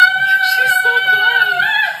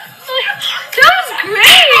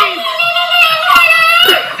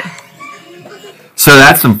So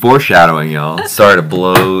that's some foreshadowing, y'all. Sorry to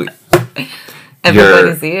blow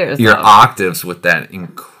Everybody's ears. Your octaves with that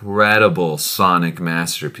incredible sonic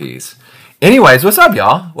masterpiece. Anyways, what's up,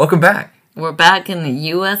 y'all? Welcome back. We're back in the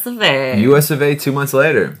U.S. of A. U.S. of A. 2 months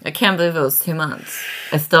later. I can't believe it was 2 months.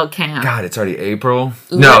 I still can't. God, it's already April.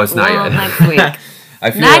 No, it's not yet. Next week.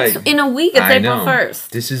 I feel like in a week, it's April 1st.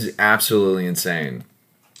 This is absolutely insane.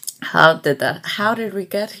 How did we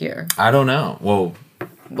get here? I don't know. Well,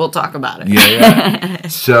 we'll talk about it. Yeah.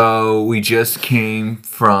 So we just came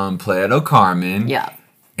from Playa del Carmen. Yeah.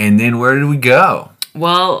 And then where did we go?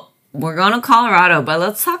 Well, we're going to Colorado, but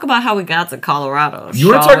let's talk about how we got to Colorado.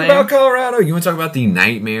 You want to talk about Colorado? You want to talk about the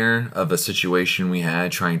nightmare of a situation we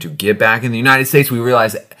had trying to get back in the United States? We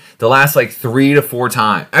realized the last 3 to 4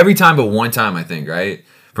 times, every time but one time, I think, right?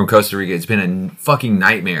 From Costa Rica, it's been a fucking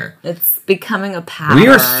nightmare. It's becoming a pattern. We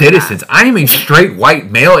are citizens. I am a straight white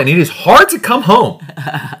male, and it is hard to come home.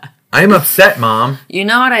 I am upset, Mom. You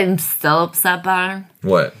know what I'm still upset by?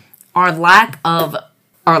 What? Our lack of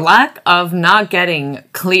not getting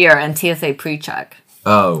clear and TSA pre-check.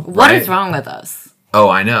 Oh, What is wrong with us? Oh,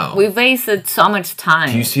 I know. We wasted so much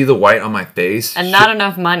time. Do you see the white on my face? And not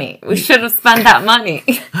enough money. We should have spent that money.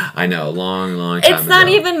 I know, long time ago. It's not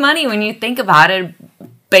even money when you think about it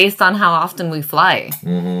based on how often we fly.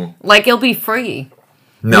 Mm-hmm. It'll be free.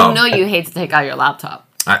 No. You know you hate to take out your laptop.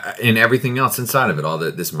 And everything else inside of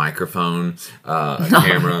it. This microphone,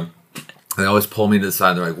 camera. They always pull me to the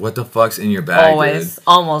side. They're like, what the fuck's in your bag, Always. Dude?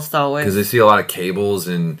 Almost always. Because they see a lot of cables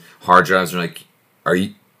and hard drives. They're like,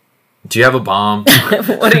 do you have a bomb?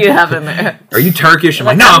 What do you have in there? Are you Turkish? I'm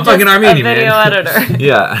like, no, I'm fucking Armenian, man. Video editor.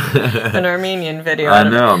 Yeah. An Armenian video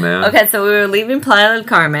editor. I know, man. Okay, so we were leaving Playa del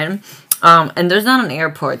Carmen. And there's not an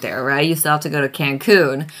airport there, right? You still have to go to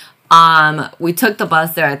Cancun. We took the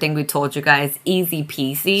bus there. I think we told you guys, easy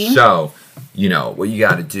peasy. So, you know, what you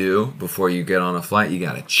got to do before you get on a flight, you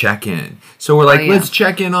got to check in. So we're like, let's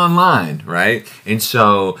check in online, right? And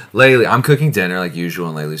so, Laylee, I'm cooking dinner like usual,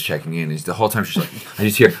 and Laylee's checking in. And the whole time she's like, I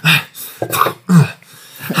just hear,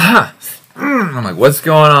 I'm like, what's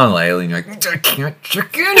going on, Laylee? And you're like, I can't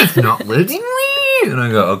check in. It's not letting me. And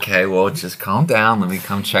I go, okay, well, just calm down. Let me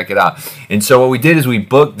come check it out. And so what we did is we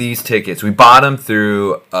booked these tickets. We bought them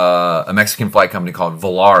through a Mexican flight company called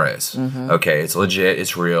Volaris. Mm-hmm. Okay, it's legit.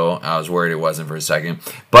 It's real. I was worried it wasn't for a second.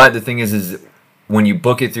 But the thing is when you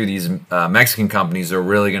book it through these Mexican companies, they're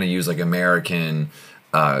really going to use American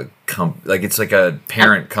it's like a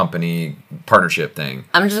parent company partnership thing.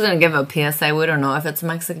 I'm just going to give a PSA. We don't know if it's a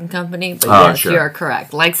Mexican company, but yes, sure. You're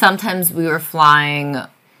correct. Sometimes we were flying...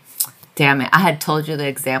 Damn it, I had told you the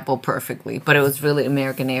example perfectly, but it was really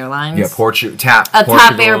American Airlines. Yeah,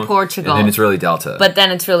 TAP Air Portugal. And then it's really Delta. But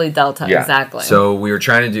then it's really Delta, yeah. Exactly. So we were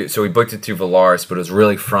trying to we booked it through Volaris, but it was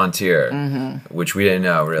really Frontier, which we didn't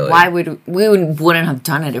know, really. Why we wouldn't have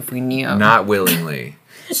done it if we knew? Not willingly.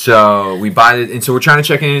 So we buy it, and so we're trying to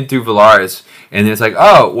check in through Volaris, and then it's like,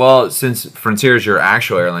 oh, well, since Frontier is your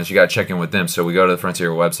actual airlines, you got to check in with them. So we go to the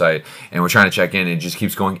Frontier website, and we're trying to check in, and it just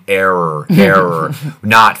keeps going error,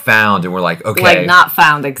 not found, and we're like, okay, not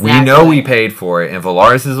found exactly. We know we paid for it, and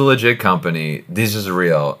Volaris is a legit company. This is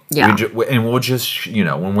real. Yeah, and we'll just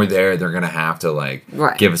when we're there, they're gonna have to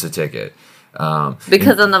give us a ticket.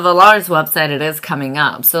 Because on the Volaris website it is coming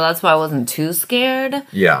up, so that's why I wasn't too scared.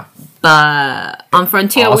 Yeah, but on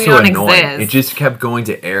Frontier also we don't annoying. exist. It just kept going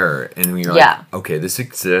to error, and we were like, okay, this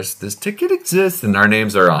exists, this ticket exists, and our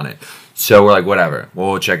names are on it. So we're like, whatever,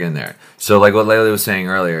 we'll check in there. So what Laylee was saying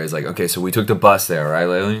earlier is okay, so we took the bus there, right,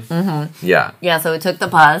 Laylee? Mm-hmm. Yeah, so we took the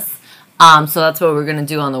bus. So that's what we're gonna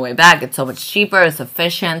do on the way back. It's so much cheaper, it's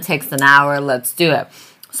efficient, takes an hour. Let's do it.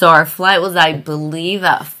 So our flight was, I believe,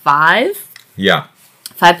 at 5. Yeah.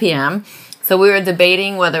 5 p.m. So we were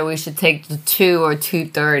debating whether we should take the 2 or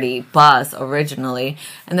 2:30 bus originally.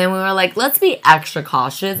 And then we were like, let's be extra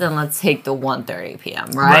cautious and let's take the 1:30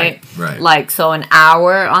 p.m., right? Right. So an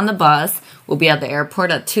hour on the bus. We'll be at the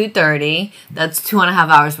airport at 2:30. That's 2.5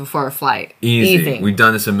 hours before our flight. Easy. We've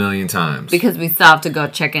done this a million times. Because we still have to go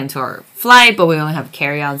check into our flight, but we only have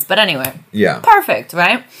carry-ons. But anyway. Yeah. Perfect,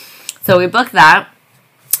 right? So we booked that.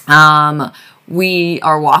 We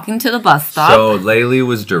are walking to the bus stop. So Laylee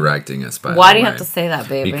was directing us, by the way. Why do you have to say that,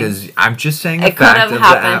 baby? Because I'm just saying it could have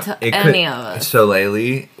happened to any of us. So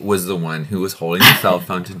Laylee was the one who was holding the cell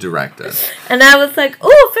phone to direct us. And I was like,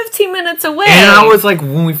 ooh, 15 minutes away. And I was like,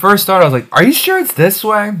 when we first started, I was like, are you sure it's this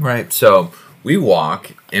way? Right. So we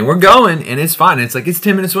walk, and we're going, and it's fine. It's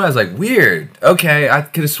 10 minutes away. I was like, weird. Okay. I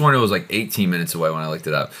could have sworn it was 18 minutes away when I looked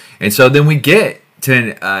it up. And so then we get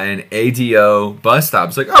an ADO bus stop.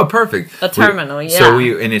 It's like, oh, perfect. A terminal, yeah. So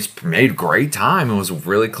and it's made great time. It was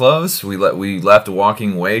really close. We left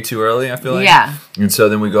walking way too early, I feel like. Yeah. And so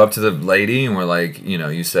then we go up to the lady and we're like,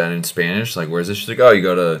 you said in Spanish, like, where's this? She's like, oh, you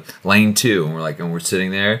go to lane 2. And we're like, and we're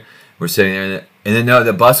sitting there. And then no,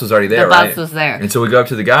 the bus was already there, right? The bus was there. And so we go up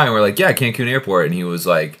to the guy and we're like, yeah, Cancun Airport. And he was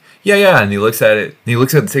like, yeah. And he looks at it. And he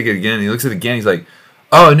looks at the ticket again. And he looks at it again. He's like,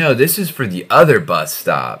 oh, no, this is for the other bus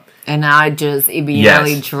stop. And I just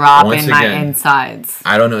immediately drop in my insides.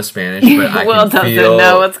 I don't know Spanish, but I Will can feel... doesn't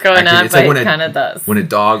know what's going on, but it kind of does. When a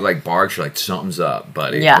dog, like, barks, you're like, something's up,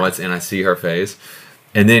 buddy. Yeah. And I see her face.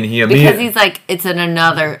 And then he immediately... Because he's like, it's in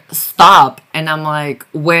another stop. And I'm like,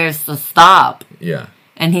 where's the stop? Yeah.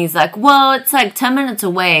 And he's like, well, it's like 10 minutes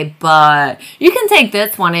away, but you can take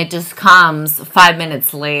this one. It just comes 5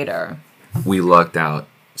 minutes later. We lucked out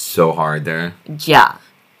so hard there. Yeah.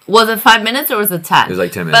 Was it 5 minutes or was it 10? It was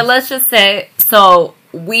like 10 minutes. But let's just say, so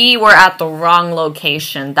we were at the wrong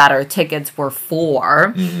location that our tickets were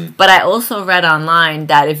for. Mm-hmm. But I also read online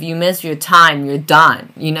that if you miss your time, you're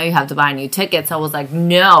done. You have to buy new tickets. So I was like,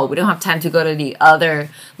 no, we don't have time to go to the other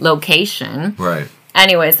location. Right.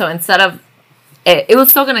 Anyway, so instead of... It was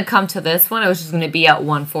still going to come to this one. It was just going to be at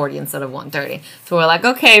 1:40 instead of 1:30. So we're like,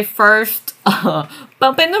 okay, first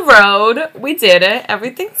bump in the road. We did it.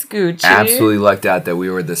 Everything's Gucci. Absolutely lucked out that we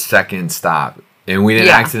were the second stop. And we didn't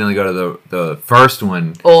accidentally go to the first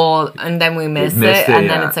one. And then we missed it. And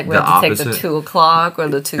then it's like we have to take the 2 o'clock or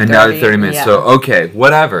the 2:30. Another 30 minutes. Yeah. So, okay,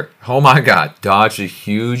 whatever. Oh, my God. Dodged a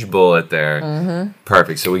huge bullet there. Mm-hmm.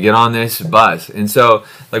 Perfect. So we get on this bus. And so,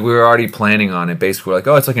 like, we were already planning on it. Basically, we're like,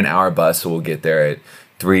 oh, it's like an hour bus, so we'll get there at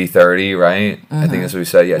 3:30, right? Mm-hmm. I think that's what we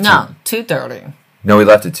said. Yeah. No, 2:30. No, we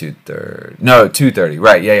left at 2:30. No, 2:30.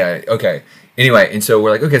 Right. Yeah. Okay. Anyway, and so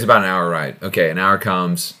we're like, okay, it's about an hour ride. Okay, an hour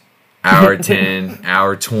comes. Hour 10,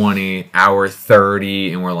 hour 20, hour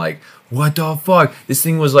 30, and we're like, what the fuck? This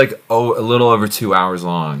thing was like, a little over 2 hours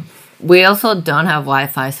long. We also don't have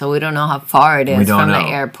Wi-Fi, so we don't know how far it is from the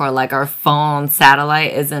airport. Like, our phone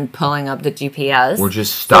satellite isn't pulling up the GPS. We're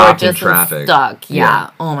just stopped in traffic. Stuck, yeah.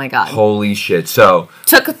 Oh, my God. Holy shit. So...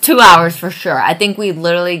 Took 2 hours for sure. I think we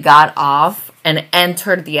literally got off and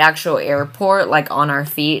entered the actual airport, like, on our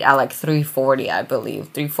feet at, like, 3:40, I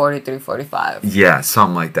believe. 3:40, 3:45. Yeah,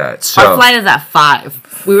 something like that. So, our flight is at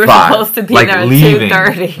 5. We were supposed to be there at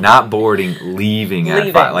 2:30. Not boarding, leaving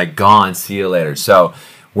at 5. Like, gone, see you later. So,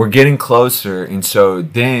 we're getting closer, and so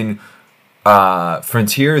then...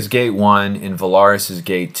 Frontier is gate 1 and Volaris is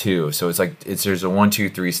gate 2. So, it's like, there's a 1, 2,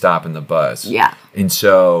 3 stop in the bus. Yeah. And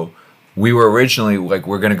so... We were originally like,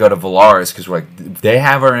 we're going to go to Volaris because we're like, they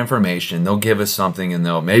have our information. They'll give us something and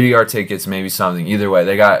maybe our tickets, maybe something. Either way,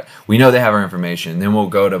 we know they have our information. Then we'll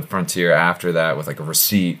go to Frontier after that with like a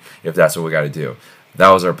receipt if that's what we got to do. That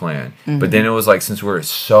was our plan. Mm-hmm. But then it was like, since we were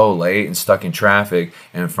so late and stuck in traffic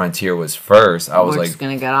and Frontier was first, I was like,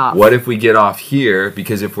 gonna get off. What if we get off here?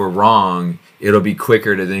 Because if we're wrong, it'll be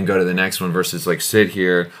quicker to then go to the next one versus like sit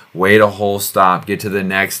here, wait a whole stop, get to the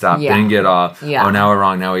next stop, then get off. Yeah. Oh, now we're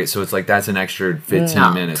wrong. So it's like, that's an extra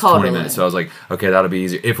 15 minutes, totally. 20 minutes. So I was like, okay, that'll be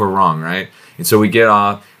easier if we're wrong, right? And so we get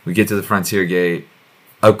off, we get to the Frontier gate.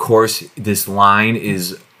 Of course, this line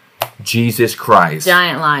is... Jesus Christ.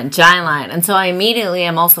 Giant line. And so I immediately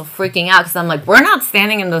am also freaking out because I'm like, we're not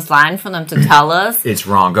standing in this line for them to tell us. It's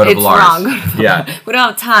wrong. Go to Volaris. Yeah. We don't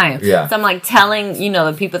have time. Yeah. So I'm like telling,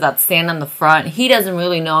 the people that stand on the front. He doesn't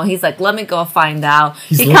really know. He's like, let me go find out.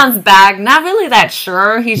 He comes back, not really that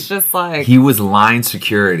sure. He's just like... He was line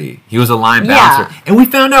security. He was a line bouncer. And we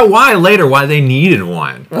found out why they needed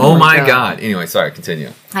one. Oh my God. Anyway, sorry, continue.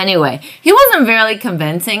 Anyway, he wasn't very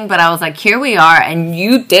convincing, but I was like, here we are, and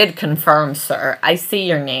you did confirm, sir. I see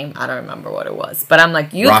your name. I don't remember what it was. But I'm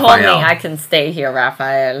like, you told me I can stay here,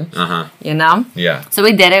 Raphael. Uh-huh. You know? Yeah. So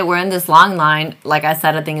we did it. We're in this long line. Like I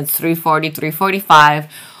said, I think it's 3:40, 3:45.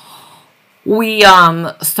 We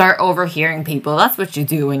start overhearing people. That's what you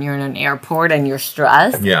do when you're in an airport and you're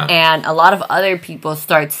stressed. Yeah. And a lot of other people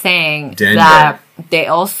start saying that they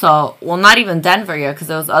also, well, not even Denver yet, because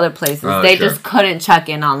there was other places. They just couldn't check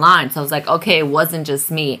in online. So I was like, okay, it wasn't just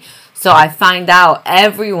me. So I find out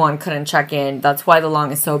everyone couldn't check in. That's why the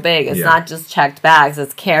line is so big. It's not just checked bags.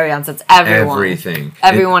 It's carry-ons. It's everyone. Everything.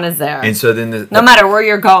 Everyone is there. And so then... no matter where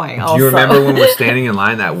you're going. Do you remember when we're standing in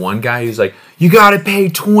line, that one guy who's like, you gotta pay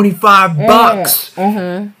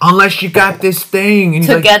 $25 unless you got this thing. And he's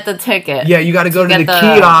to like, get the ticket. Yeah, you gotta go to the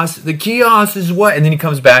kiosk. The kiosk is what? And then he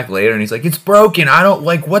comes back later and he's like, it's broken. I don't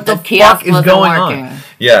like what the fuck is going on.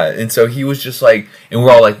 Yeah, and so he was just like, and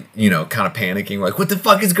we're all like, you know, kind of panicking. We're like, what the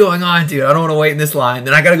fuck is going on, dude? I don't want to wait in this line.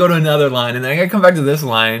 Then I gotta go to another line, and then I gotta come back to this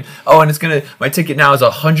line. Oh, and it's gonna, my ticket now is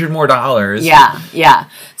 $100 more. Yeah.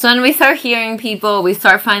 So then we start hearing people, we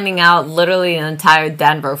start finding out literally an entire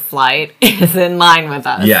Denver flight is in line with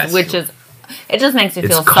us. Yes. Which is, it just makes you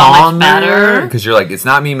feel so calmer, much better. Because you're like, it's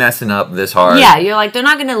not me messing up this hard. Yeah, you're like, they're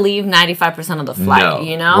not going to leave 95% of the flight,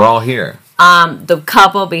 you know? We're all here. The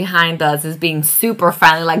couple behind us is being super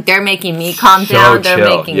friendly. Like, they're making me calm down.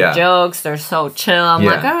 They're making jokes. They're so chill. I'm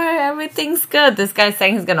like, all right, everything's good. This guy's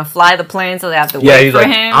saying he's going to fly the plane, so they have to wait for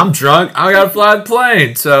him. I'm drunk. I got to fly the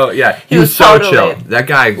plane. So, yeah, he was so chill. That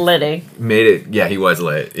guy made it. Yeah, he was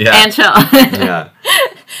lit. Yeah. And chill. Yeah.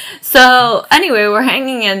 So, anyway, we're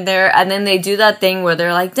hanging in there, and then they do that thing where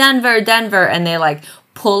they're like, Denver, and they, like,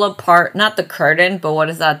 pull apart, not the curtain, but what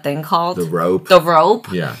is that thing called? The rope. The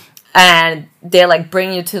rope. Yeah. And they like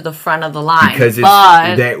bring you to the front of the line. Because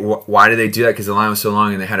why did they do that? Because the line was so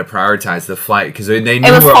long and they had to prioritize the flight. Because they knew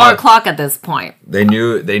it was 4 o'clock at this point. They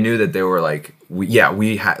knew that they were like, we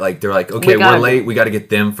had like, they're like, okay, we're late. We got to get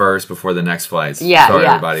them first before the next flights. Yeah, sorry,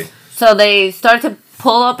 everybody. So they start to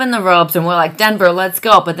pull up in the ropes and we're like, Denver, let's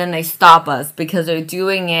go. But then they stop us because they're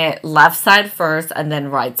doing it left side first and then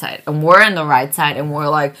right side. And we're in the right side and we're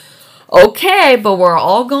like, okay, but we're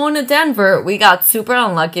all going to Denver. We got super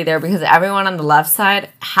unlucky there because everyone on the left side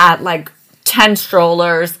had like 10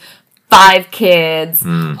 strollers, 5 kids,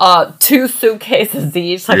 2 suitcases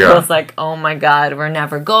each. Like, I was like, oh my God, we're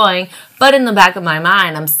never going. But in the back of my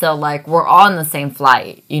mind, I'm still like, we're all on the same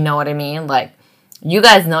flight. You know what I mean? Like, you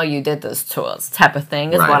guys know you did this to us type of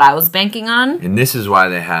thing is what I was banking on. And this is why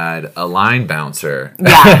they had a line bouncer.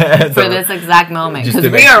 Yeah, for this exact moment. Because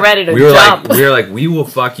we are ready to jump. We were like, we will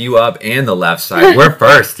fuck you up and the left side. We're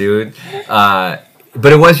first, dude. But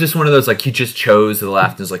it was just one of those, like, he just chose the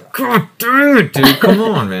left and was like, God damn it, dude, come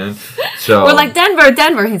on, man. So we're like,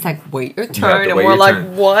 Denver. He's like, wait your turn. And we're like,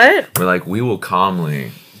 what? We're like, we will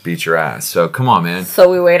calmly beat your ass. So come on, man.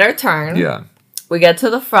 So we wait our turn. Yeah. We get to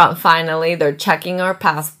the front finally. They're checking our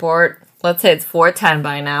passport. Let's say it's 4:10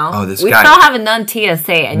 by now. Oh, this we guy. still haven't done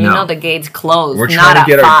TSA, and you know the gate's closed. We're trying to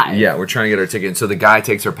get our we're trying to get our ticket. And so the guy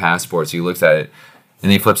takes our passport. So he looks at it, and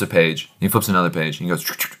then he flips a page. And he flips another page. And he goes,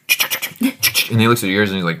 and he looks at yours,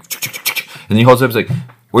 and he's like, and then he holds it up. He's like,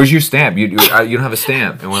 where's your stamp? You don't have a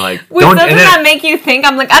stamp. And we're like, doesn't that make you think?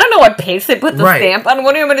 I'm like, I don't know what page they put the stamp on.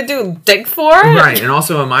 What are you going to do? Dig for it? Right. And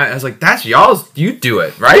also, I was like, that's y'all's. You do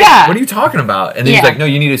it, right? Yeah. What are you talking about? And then he's like, no,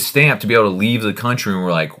 you need a stamp to be able to leave the country. And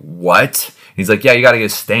we're like, what? And he's like, yeah, you got to get a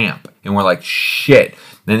stamp. And we're like, shit.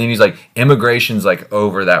 And then he's like, immigration's like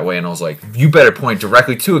over that way. And I was like, you better point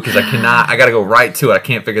directly to it because I got to go right to it. I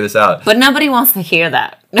can't figure this out. But nobody wants to hear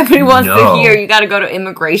that. Nobody wants to hear you got to go to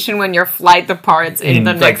immigration when your flight departs in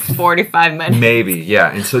the next 45 minutes. Maybe,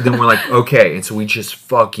 yeah. And so then we're like, okay. And so we just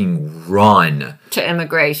fucking run. To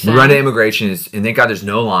immigration. We run to immigration and thank God there's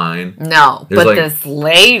no line. No, but like, this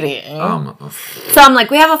lady. So I'm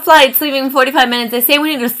like, we have a flight. It's leaving in 45 minutes. They say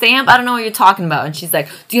we need a stamp. I don't know what you're talking about. And she's like,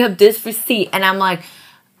 do you have this receipt? And I'm like,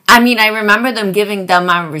 I mean, I remember them giving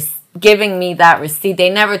me that receipt. They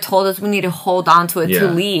never told us we need to hold on to it to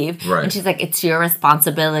leave. Right. And she's like, it's your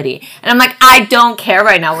responsibility. And I'm like, I don't care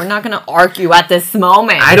right now. We're not going to argue at this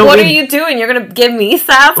moment. What are you doing? You're going to give me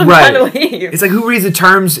sass? I'm trying to leave. It's like, who reads the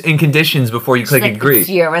terms and conditions before you click agree? It's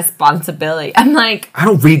your responsibility. I'm like, I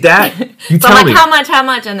don't read that. You so tell I'm like, me. how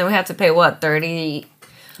much? And then we have to pay what, $30?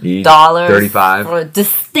 $35 for the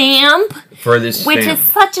stamp, which is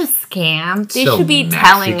such a scam. They should be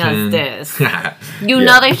telling us this. You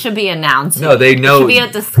know they should be announcing. No, they know. It should be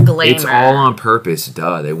a disclaimer. It's all on purpose.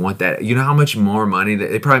 Duh. They want that. You know how much more money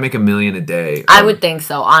they probably make $1 million a day. I would think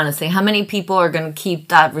so. Honestly, how many people are going to keep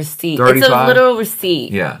that receipt? 35? It's a literal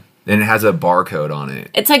receipt. Yeah, and it has a barcode on it.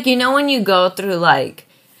 It's like, you know, when you go through like.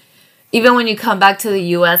 Even when you come back to the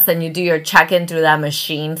U.S. and you do your check-in through that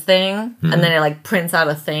machine thing, and then it, like, prints out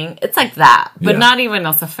a thing. It's like that, but not even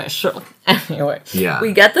as official. Anyway. Yeah.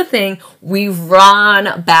 We get the thing. We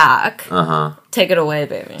run back. Take it away,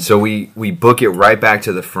 baby. So we book it right back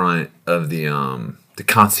to the front of the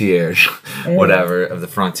concierge, whatever, of the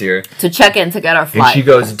frontier. To check in to get our flight. And she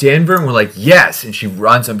goes, Denver? And we're like, yes. And she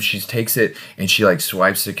runs up, she takes it, and she, like,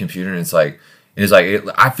 swipes the computer, and it's like, And it's like,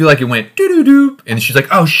 I feel like it went doo-doo-doo. And she's like,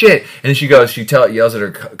 oh, shit. And then she goes, yells at her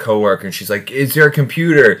coworker. And she's like, is there a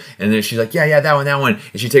computer? And then she's like, yeah, that one.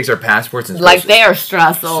 And she takes our passports. And like, they are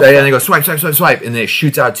stressed. So, and they go, swipe. And then it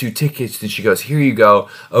shoots out 2 tickets. And she goes, here you go.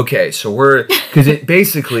 Okay, so because it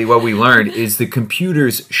basically what we learned is the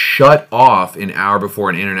computers shut off an hour before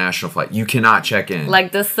an international flight. You cannot check in.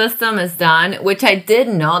 Like, the system is done, which I did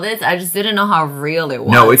know this. I just didn't know how real it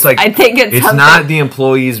was. No, it's like, I think it's not the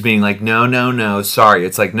employees being like, no, sorry.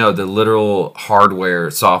 It's like, no, the literal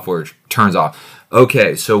hardware, software turns off.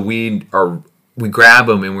 Okay, so we grab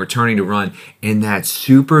them and we're turning to run. And that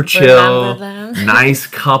super chill, nice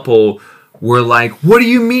couple were like, what do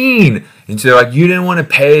you mean? And so they're like, you didn't want to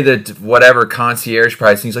pay the whatever concierge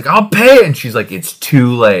price. And he's like, I'll pay it. And she's like, it's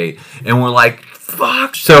too late. And we're like,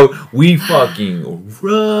 fuck. So we fucking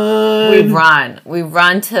run. We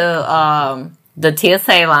run to the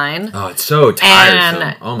TSA line. Oh, it's so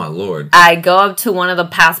tiresome. Oh, my Lord. I go up to one of the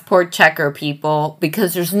passport checker people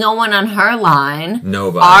because there's no one on her line.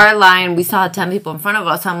 Nobody. Our line, we saw 10 people in front of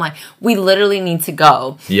us. I'm like, we literally need to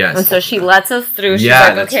go. Yes. And so she lets us through. She's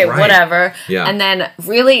like, okay, whatever. Yeah. And then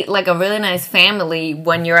really, like a really nice family,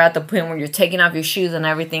 when you're at the point where you're taking off your shoes and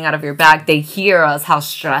everything out of your bag, they hear us, how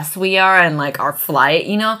stressed we are and like our flight,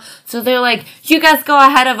 you know? So they're like, you guys go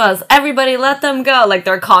ahead of us. Everybody let them go. Like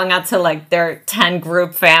they're calling out to like their 10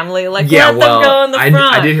 group family, like, let them go in the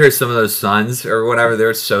front. I did hear some of those sons or whatever,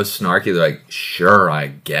 they're so snarky, they're like, sure, I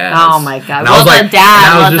guess. Oh my God. And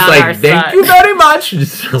I was just like, thank you very much.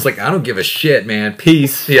 I was like, I don't give a shit, man.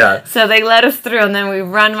 Peace. Yeah. So they let us through and then we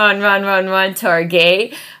run to our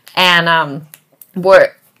gate and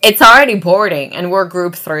it's already boarding, and we're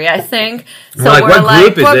group 3, I think. So we're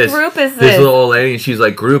like, what group is this? This little old lady, and she's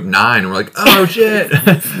like, group 9. We're like, oh, shit.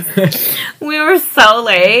 We were so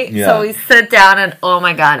late. Yeah. So we sit down, and oh,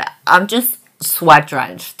 my God, I'm just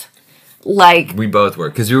sweat-drenched. Like... We both were,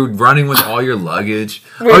 because you were running with all your luggage.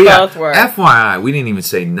 We both were. FYI, we didn't even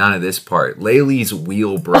say none of this part. Laylee's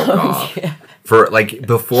wheel broke off. Yeah. For like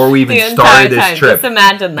before we even started this trip. Just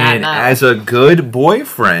imagine that. And as a good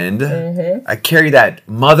boyfriend, I carry that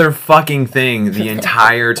motherfucking thing the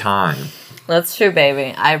entire time. That's true,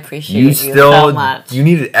 baby. I appreciate you so much. You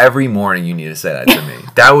need it every morning. You need to say that to me.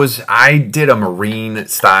 I did a Marine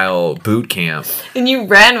style boot camp, and you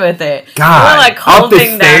ran with it. God, you were like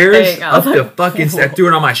holding up the stairs, that thing. Up the fucking stairs. I threw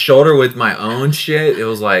it on my shoulder with my own shit. It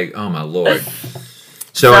was like, oh my Lord.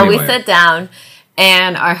 So anyway. We sit down.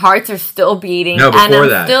 And our hearts are still beating. No, before and I'm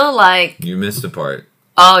that, still like... You missed a part.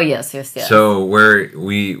 Oh, yes. So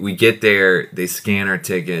we get there, they scan our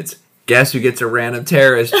tickets. Guess who gets a random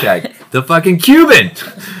terrorist check? The fucking Cuban.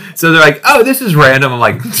 So they're like, oh, this is random. I'm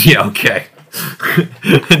like, yeah, okay.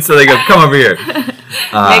 And so they go, come over here.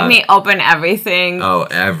 Make me open everything. Oh,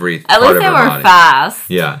 every At least they were fast.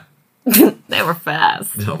 Yeah. They were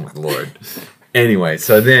fast. Oh, my Lord. Anyway,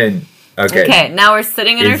 so then... Okay, now we're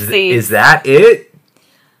sitting in our seats. Is that it?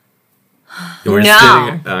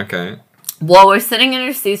 No. Okay. Well, we're sitting in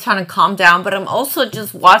our seats trying to calm down, but I'm also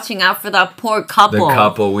just watching out for that poor couple. The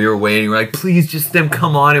couple. We were waiting. We're like, please, just them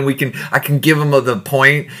come on, and I can give them the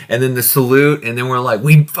point, and then the salute, and then we're like,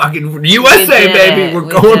 we fucking USA, baby, we're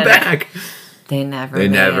going back. They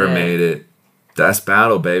never made it. That's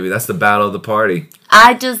battle, baby. That's the battle of the party.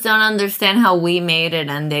 I just don't understand how we made it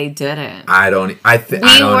and they didn't. I don't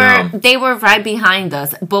know. They were right behind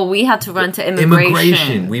us, but we had to run to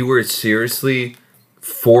immigration. We were seriously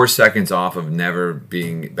 4 seconds off of never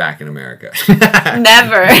being back in America.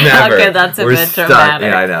 Never. Okay, that's a bit dramatic.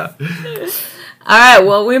 Yeah, I know. All right,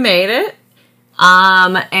 well, we made it.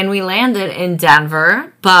 And we landed in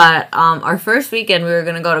Denver, but our first weekend we were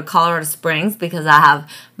going to go to Colorado Springs because I have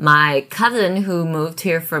my cousin who moved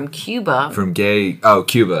here from Cuba.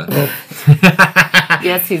 Cuba.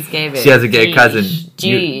 Yes, he's gay, baby. She has a gay cousin.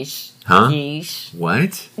 Jeesh. Huh? Jeesh. What?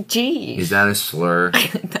 Jeesh. Is that a slur?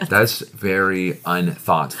 That's very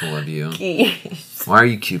unthoughtful of you. Jeesh. Why are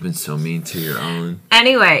you Cubans so mean to your own?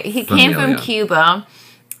 Anyway, he came from Cuba,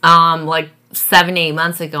 like 7-8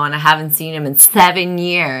 months ago, and I haven't seen him in 7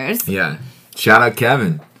 years. Yeah. Shout out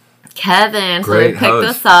Kevin. Kevin. Great so he picked host.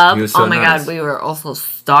 us up. He was so oh my nice. God, we were also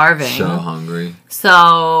starving. So hungry.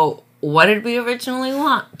 So what did we originally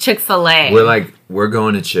want? Chick-fil-A. We're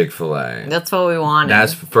going to Chick-fil-A. That's what we wanted.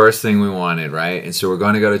 That's the first thing we wanted, right? And so we're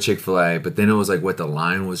going to go to Chick-fil-A, but then it was like, the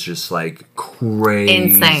line was just like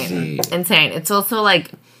crazy. Insane. It's also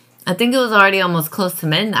like, I think it was already almost close to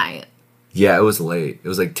midnight. Yeah, it was late. It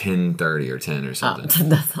was like 10:30 or 10 or something. Oh,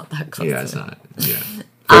 that's not that close. Yeah, it's not. Yeah.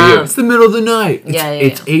 It's the middle of the night.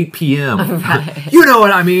 It's 8 p.m. Right. You know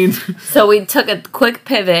what I mean? So we took a quick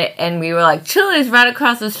pivot and we were like, Chili's right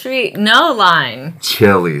across the street. No line.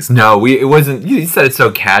 Chili's. No, it wasn't. You said it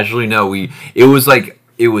so casually. No, it was like,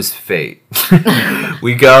 it was fate.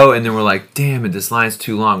 We go and then we're like, damn it, this line's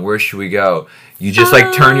too long. Where should we go? You just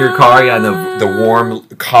like turn your car, and the warm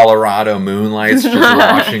Colorado moonlight's just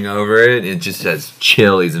washing over it. And it just says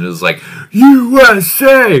Chili's, and it was like,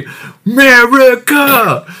 USA,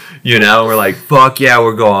 America. You know, we're like, fuck yeah,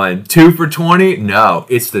 we're going 2 for $20. No,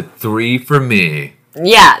 it's the 3 for me.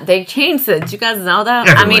 Yeah, they changed it. Did you guys know that?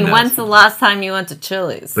 Everyone knows. When's the last time you went to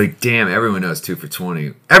Chili's? Like, damn, everyone knows 2 for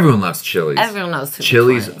 $20. Everyone loves Chili's. Everyone knows 2 for $20.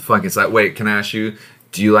 Chili's fucking side. Wait, can I ask you?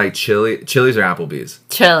 Do you like Chili's or Applebee's?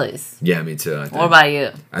 Chili's. Yeah, me too. I think. What about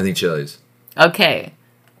you? I think Chili's. Okay.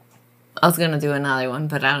 I was going to do another one,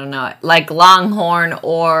 but I don't know. Like Longhorn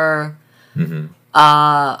or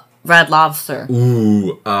Red Lobster.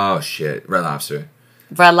 Ooh. Oh, shit. Red Lobster.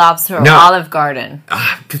 Red Lobster or Olive Garden.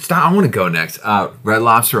 I want to go next. Red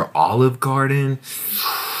Lobster or Olive Garden.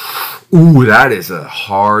 Ooh, that is a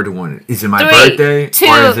hard one. Is it my birthday? 2,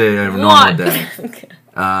 or is it a normal 1. day?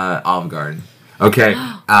 Olive Garden. Okay,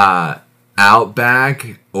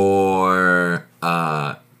 Outback or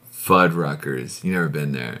Fuddruckers. You never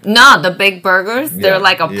been there? No, the big burgers. They're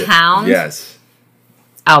like a pound. Yes.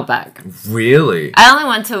 Outback. Really? I only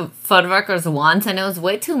went to Fuddruckers once, and it was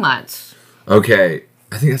way too much. Okay,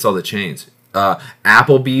 I think that's all the chains.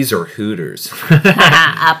 Applebee's or Hooters?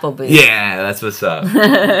 Applebee's. Yeah, that's what's up.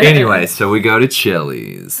 Anyway, so we go to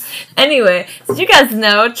Chili's. Anyway, did you guys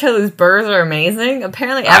know Chili's burgers are amazing?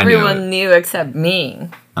 Apparently everyone knew except me.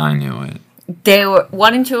 I knew it. They were,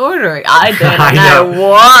 why didn't you order it? I did, and I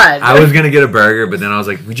won. I was going to get a burger, but then I was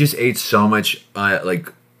like, we just ate so much,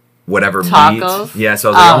 whatever tacos? meat. Yeah, so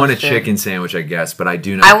I was like, I want a chicken sandwich, I guess, but I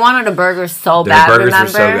do not. I wanted a burger so bad, The burgers remember? were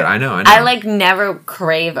so good. I know. I never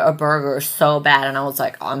crave a burger so bad, and I was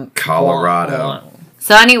like, I'm Colorado.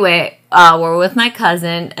 So anyway, we're with my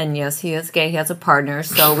cousin, and yes, he is gay. He has a partner,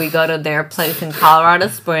 so we go to their place in Colorado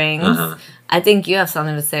Springs. I think you have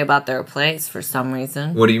something to say about their place for some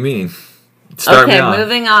reason. What do you mean? Start me off.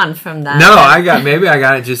 Moving on from that. No, maybe I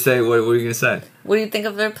got to just say, what are you going to say? What do you think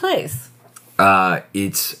of their place?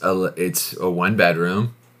 It's a 1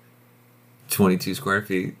 bedroom, 22 square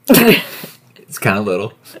feet. It's kind of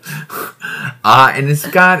little. And it's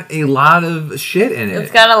got a lot of shit in it.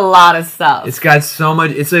 It's got a lot of stuff. It's got so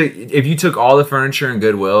much. If you took all the furniture in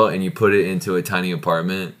Goodwill and you put it into a tiny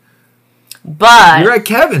apartment, but you're at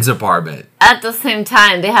Kevin's apartment. At the same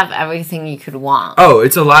time, they have everything you could want. Oh,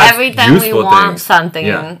 it's a lot. Every time we want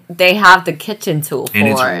something, they have the kitchen tool for it. And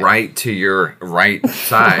it's right to your right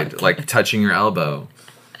side, like touching your elbow.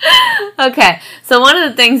 Okay, so one of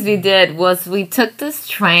the things we did was we took this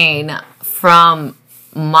train from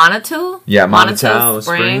Manitou. Yeah, Manitou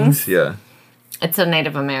Springs. Yeah. It's a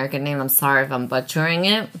Native American name. I'm sorry if I'm butchering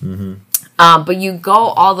it. But you go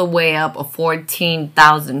all the way up a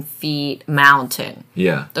 14,000 feet mountain.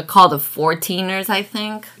 Yeah. They're called the 14ers, I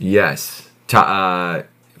think. Yes.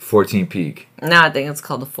 14 Peak. No, I think it's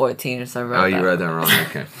called the 14ers. You read that wrong.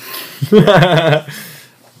 Okay.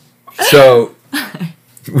 So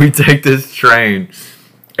we take this train.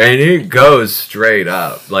 And it goes straight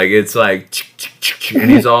up. Like, it's like, and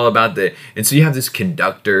he's all about and so you have this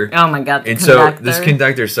conductor. Oh my God, And so this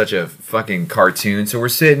conductor is such a fucking cartoon. So we're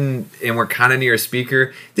sitting, and we're kind of near a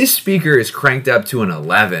speaker. This speaker is cranked up to an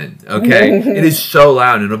 11, okay? It is so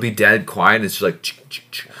loud, and it'll be dead quiet, and it's just like,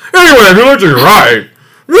 anyway, if you're looking right.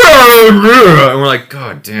 And we're like,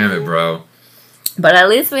 God damn it, bro. But at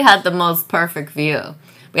least we had the most perfect view.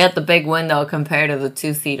 We had the big window compared to the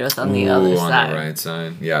 2-seaters on the other side. On the right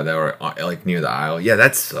side. Yeah, they were like near the aisle. Yeah,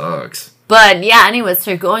 that sucks. But yeah, anyways,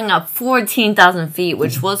 so you're going up 14,000 feet,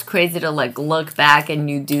 which was crazy to like look back, and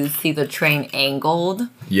you do see the train angled.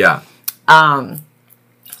 Yeah. And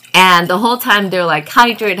the whole time they're like,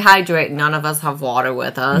 hydrate, hydrate. None of us have water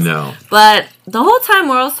with us. No. But the whole time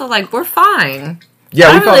we're also like, we're fine. Yeah,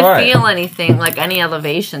 I don't really feel anything like any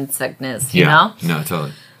elevation sickness, you know? No,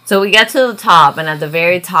 totally. So we get to the top, and at the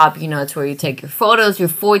very top, it's where you take your photos. You're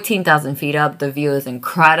 14,000 feet up. The view is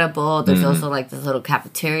incredible. There's also like this little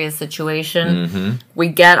cafeteria situation. We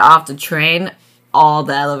get off the train. All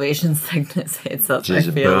the elevation sickness hits us. Just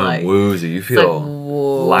I feel like woozy. You feel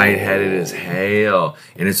lightheaded as hell,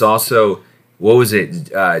 and it's also what was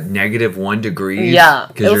it? -1 degrees. Yeah,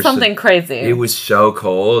 it was something crazy. It was so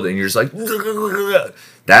cold, and you're just like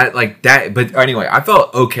that. But anyway, I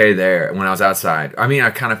felt okay there when I was outside. I mean,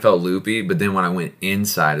 I kind of felt loopy, but then when I went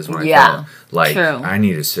inside is when I felt like I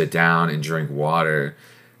need to sit down and drink water.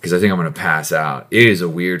 because I think I'm going to pass out. It is a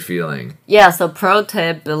weird feeling. Yeah, so pro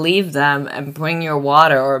tip, believe them and bring your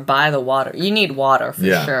water or buy the water. You need water for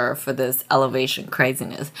sure for this elevation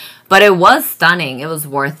craziness. But it was stunning. It was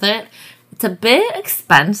worth it. It's a bit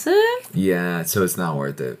expensive. Yeah, so it's not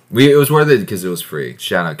worth it. It was worth it because it was free.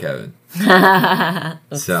 Shout out Kevin.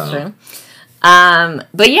 That's true.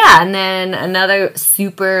 But yeah, and then another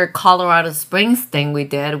super Colorado Springs thing we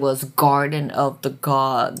did was Garden of the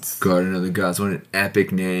Gods. Garden of the Gods, what an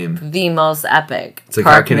epic name. The most epic. It's like,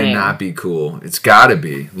 how can it not be cool? It's gotta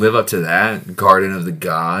be. Live up to that. Garden of the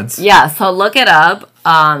Gods. Yeah, so look it up.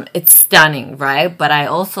 It's stunning, right? But I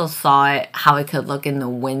also saw it, how it could look in the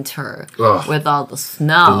winter with all the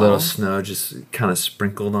snow. The little snow just kind of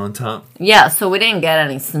sprinkled on top. Yeah, so we didn't get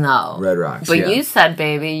any snow. Red rocks, But you said,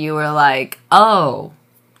 baby, you were like, oh,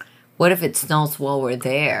 what if it snows while we're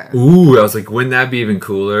there? Ooh, I was like, wouldn't that be even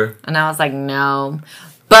cooler? And I was like, no.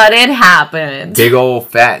 But it happened. Big old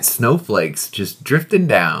fat snowflakes just drifting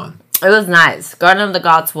down. It was nice. Garden of the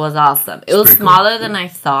Gods was awesome. It was smaller than I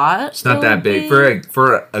thought. It's not that big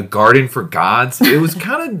for a garden for gods. It was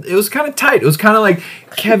kind of tight. It was kind of like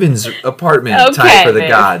Kevin's apartment type for the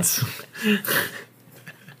gods.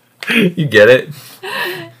 You get it?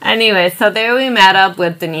 Anyway, so there we met up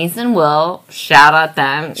with Denise and Will. Shout out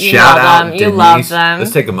them. You Shout know out them. Denise. You love them.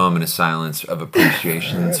 Let's take a moment of silence of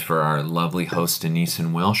appreciations for our lovely hosts Denise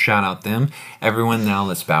and Will. Shout out them. Everyone now,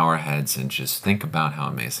 let's bow our heads and just think about how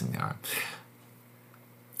amazing they are.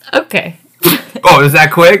 Okay. Oh, is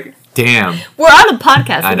that quick? Damn. We're on a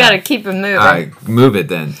podcast. We gotta keep it moving. All right, move it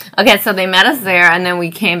then. Okay, so they met us there, and then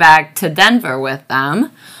we came back to Denver with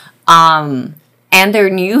them. And their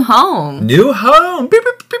new home. New home. Beep,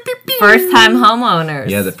 beep, beep, beep, beep. First time homeowners.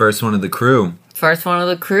 Yeah, the first one of the crew. First one of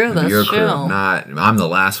the crew. That's Your true. crew, I'm the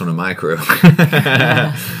last one of my crew.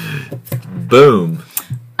 Boom.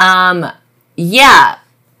 Yeah.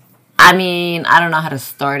 I mean, I don't know how to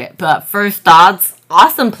start it, but first thoughts,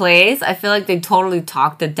 awesome place. I feel like they totally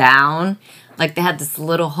talked it down. Like, they had this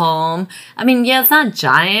little home. I mean, yeah, it's not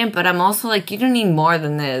giant, but I'm also like, you don't need more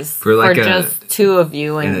than this for just two of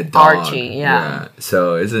you and Archie. Yeah.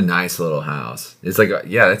 So it's a nice little house. It's like,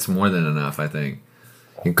 that's more than enough, I think.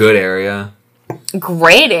 A good area.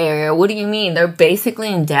 Great area. What do you mean? They're basically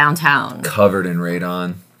in downtown. Covered in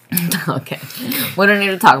radon. Okay. We don't need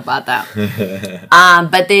to talk about that.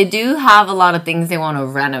 But they do have a lot of things they want to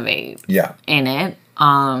renovate. Yeah. In it.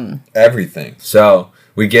 Everything. So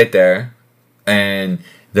we get there. And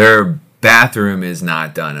their bathroom is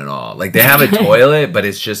not done at all. Like, they have a toilet, but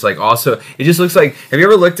it's just like also, it just looks like, have you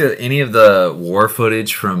ever looked at any of the war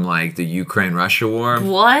footage from like the Ukraine-Russia war?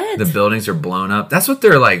 What? The buildings are blown up. That's what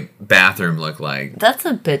their like bathroom looked like. That's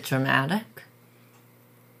a bit dramatic.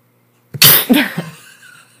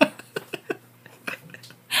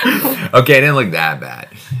 Okay, it didn't look that bad.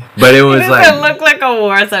 But it was like... It looked like a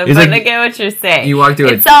war zone, but I get what you're saying. You walk through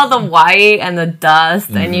it's all the white and the dust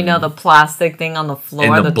and, you know, the plastic thing on the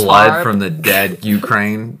floor. And the blood tarp. from the dead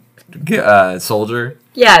Ukraine soldier.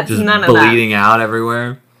 Yeah, it's just none of that. Bleeding out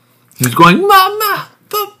everywhere. He was going, Mama,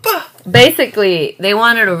 Papa. Basically, they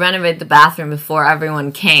wanted to renovate the bathroom before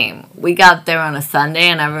everyone came. We got there on a Sunday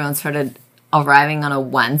and everyone started arriving on a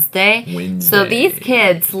Wednesday. So these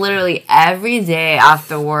kids, literally every day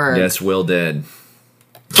after work. Yes, Will did.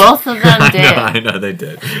 Both of them did. I know they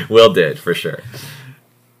did. Will did, for sure.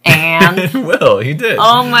 And? Will, he did.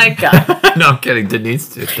 Oh my God. No, I'm kidding.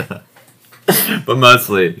 Denise did that. But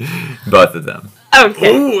mostly, both of them.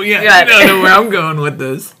 Okay. Ooh, yeah, you don't know where I'm going with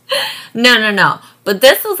this. No. But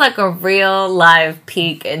this was like a real live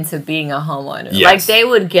peek into being a homeowner. Yes. Like, they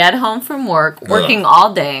would get home from work, working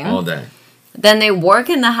all day. All day. Then they work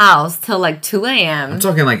in the house till like 2 a.m. I'm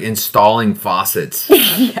talking like installing faucets.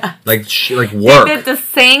 Yeah. Like work. They did the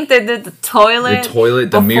sink, they did the toilet.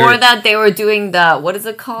 The mirror. Before that, they were doing the, what is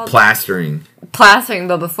it called? Plastering,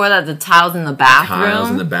 but before that, the tiles in the bathroom. Tiles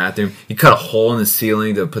in the bathroom. He cut a hole in the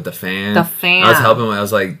ceiling to put the fan. The fan. I was helping him. I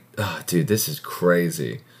was like, oh, dude, this is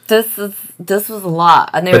crazy. This was a lot.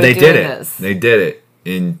 And but they did it. They did it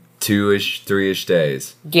in 2-ish, 3-ish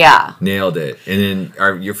days. Yeah. Nailed it. And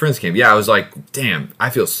then your friends came. Yeah, I was like, damn,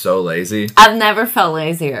 I feel so lazy. I've never felt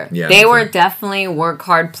lazier. Yeah, they were definitely work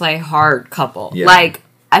hard, play hard couple. Yeah. Like,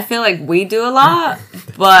 I feel like we do a lot,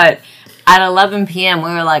 but at 11 p.m.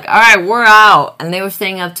 we were like, all right, we're out. And they were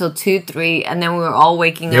staying up till 2, 3, and then we were all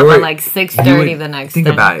waking up at like 6:30 the next day.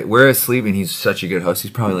 Think about it. We're asleep, and he's such a good host.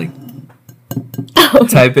 He's probably like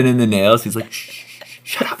typing in the nails. He's like, shh,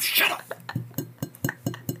 shut up.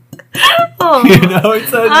 Oh, You know, it's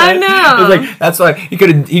so I nice. know. It's like that's why he could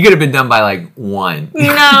have been done by like 1.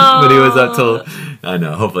 No. But he was up till I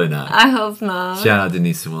know. Hopefully not. I hope not. Shout out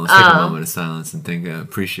Denise Simone. Let's take a moment of silence and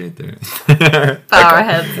appreciate their Bow our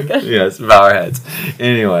heads. Yes, bow our heads.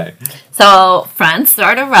 Anyway, So friends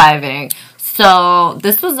start arriving. So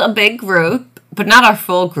this was a big group, but not our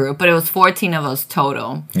full group, but it was 14 of us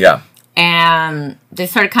total. yeah. And they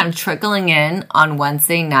started kind of trickling in on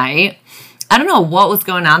Wednesday night. I don't know what was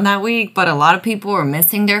going on that week, but a lot of people were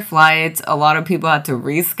missing their flights. A lot of people had to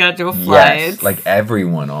reschedule flights. Yes, like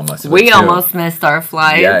everyone almost. We almost missed our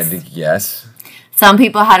flights. Yeah, yes. Some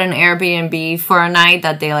people had an Airbnb for a night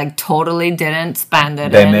that they like totally didn't spend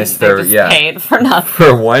it. They missed their just paid for nothing.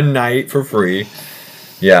 For one night for free.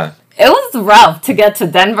 Yeah. It was rough to get to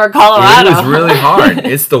Denver, Colorado. It was really hard.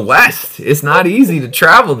 It's the West. It's not easy to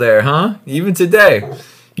travel there, huh? Even today.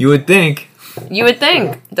 You would think. You would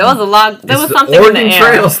think. There was a lot. There was the something Oregon in the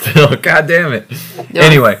air. Trail still. God damn it.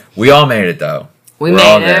 Anyway, we all made it though. We We're made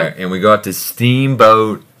all it. there, and we go up to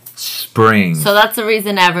Steamboat Springs. So that's the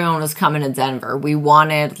reason everyone was coming to Denver. We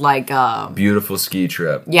wanted like a Beautiful ski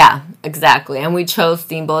trip. Yeah, exactly. And we chose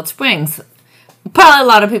Steamboat Springs. Probably a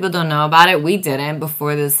lot of people don't know about it. We didn't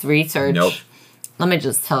before this research. Nope. Let me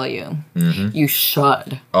just tell you. You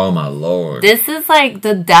should. Oh my lord. This is like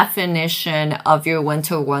the definition of your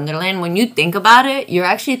winter wonderland. When you think about it, you're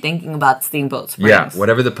actually thinking about Steamboat Springs. Yeah,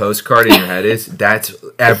 whatever the postcard in your head is,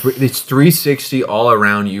 it's 360 all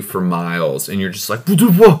around you for miles, and you're just like,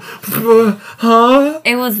 huh?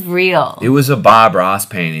 It was real. It was a Bob Ross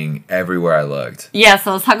painting everywhere I looked. Yeah,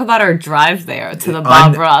 so let's talk about our drive there to the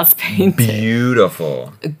Bob Ross painting.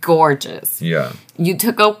 Beautiful. Gorgeous. Yeah. You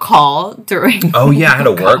took a call during... Oh yeah, I had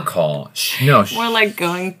a work call. We're like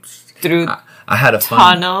going through I had a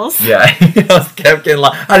fun... tunnels. Yeah, I kept getting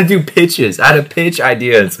I had to do pitches. I had to pitch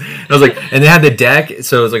ideas. And I was like, and they had the deck,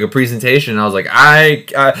 so it was like a presentation. And I was like,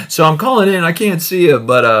 so I'm calling in. I can't see it,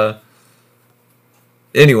 but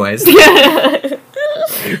anyways.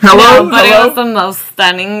 Hello, but it was the most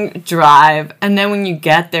stunning drive. And then when you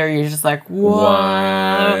get there, you're just like,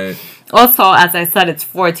 what? Also, as I said, it's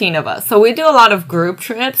 14 of us. So we do a lot of group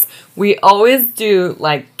trips. We always do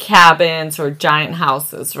like cabins or giant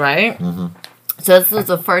houses, right? Mm-hmm. So this was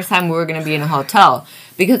the first time we were going to be in a hotel.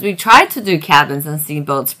 Because we tried to do cabins in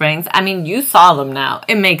Steamboat Springs. I mean, you saw them now.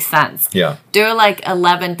 It makes sense. Yeah. They're like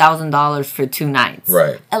 $11,000 for 2 nights.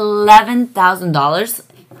 Right. $11,000,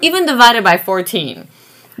 even divided by 14.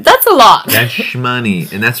 That's a lot. That's money.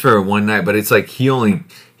 And that's for one night. But it's like he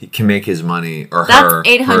can make his money or that's her.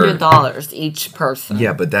 That's $800 each person.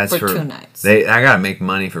 Yeah, but that's for 2 nights. I gotta make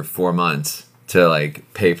money for 4 months to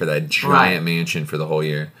like pay for that giant mansion for the whole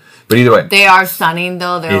year. But either way, they are stunning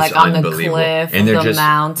though. They're like on the cliff, and they're the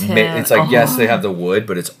mountain. It's like yes, they have the wood,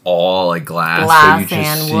 but it's all like glass, so you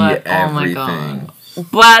just see wood. everything. Oh my God.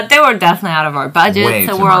 But they were definitely out of our budget, Way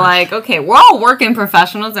so too we're much. like, okay, we're all working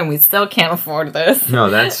professionals, and we still can't afford this. No,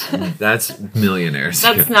 that's millionaires.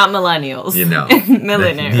 That's not millennials. You know,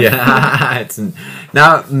 millionaires. Yeah, it's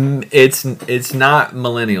not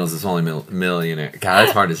millennials. It's only millionaire. God,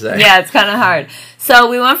 that's hard to say. Yeah, it's kind of hard. So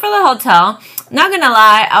we went for the hotel. Not gonna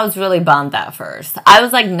lie, I was really bummed at first. I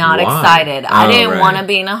was like not Why? excited. I didn't want to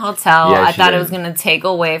be in a hotel. Yeah, I thought did. it was gonna take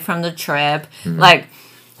away from the trip. Like,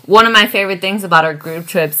 one of my favorite things about our group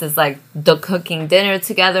trips is like the cooking dinner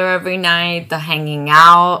together every night, the hanging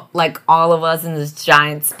out, like all of us in this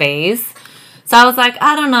giant space. So I was like,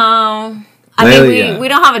 I don't know. I mean, we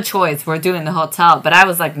don't have a choice. We're doing the hotel, but I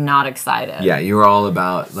was like not excited. Yeah, you were all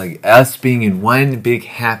about like us being in one big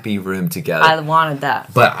happy room together. I wanted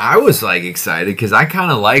that. But I was like excited because I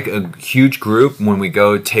kind of like a huge group when we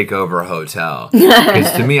go take over a hotel.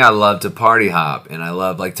 Because to me, I love to party hop and I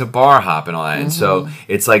love like to bar hop and all that. And so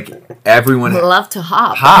it's like everyone love to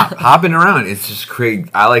hopping around. It's just great.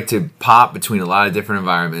 I like to pop between a lot of different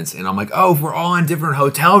environments, and I'm like, oh, if we're all in different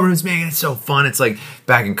hotel rooms, man, it's so fun. It's like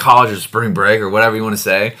back in college or spring break or whatever you want to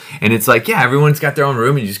say. And it's like, yeah, everyone's got their own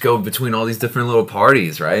room and you just go between all these different little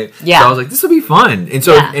parties, right? Yeah. So I was like, this will be fun. And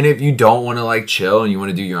so, and if you don't want to like chill and you want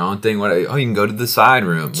to do your own thing, you can go to the side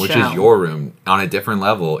room, which is your room on a different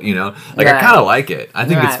level, you know? Like, I kind of like it. I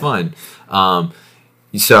think it's fun.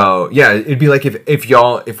 So yeah, it'd be like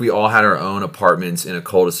if we all had our own apartments in a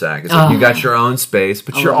cul-de-sac. It's like you got your own space,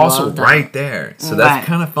 but you're also right there. So that's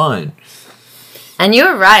kind of fun. And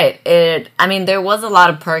you're right. There was a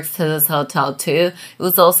lot of perks to this hotel too. It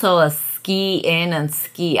was also a ski in and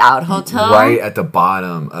ski out hotel. Right at the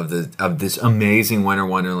bottom of this amazing Winter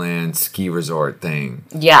Wonderland ski resort thing.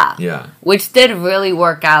 Yeah. Yeah. Which did really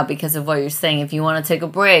work out because of what you're saying. If you want to take a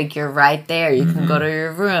break, you're right there. You can go to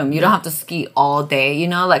your room. You don't have to ski all day, you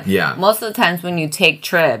know? Like, most of the times when you take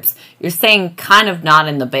trips, you're staying kind of not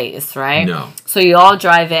in the base, right? No. So you all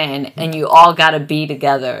drive in and you all got to be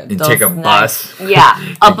together. And take a bus.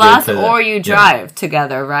 Yeah. A bus or you drive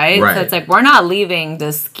together, right? Right. So it's like, we're not leaving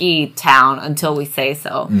the ski town until we say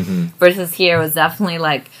so. Versus here, it was definitely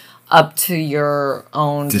like up to your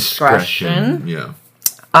own discretion. Yeah.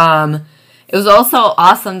 It was also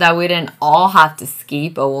awesome that we didn't all have to ski,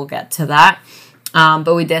 but we'll get to that.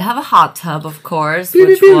 But we did have a hot tub, of course.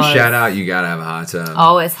 Which was, shout out, you gotta have a hot tub.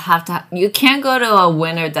 Always have to. You can't go to a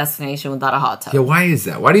winter destination without a hot tub. Yeah, why is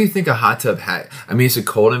that? Why do you think a hot tub I mean, it's a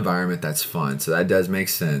cold environment, that's fun, so that does make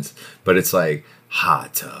sense. But it's like,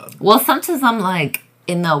 hot tub. Well, sometimes I'm like,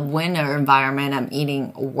 in the winter environment, I'm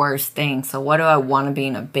eating worse things. So what do I want to be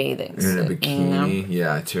in a bathing suit? In a bikini?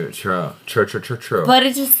 Yeah, true. But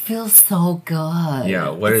it just feels so good. Yeah,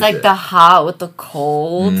 what it's is like it? the hot with the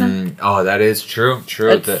cold. Oh, that is true. It's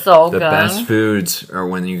so good. The best foods are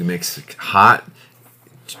when you mix hot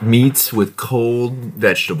meats with cold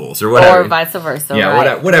vegetables or whatever. Or vice versa. Yeah,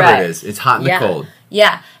 right? whatever it is. It's hot in the cold.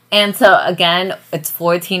 Yeah. And so, again, it's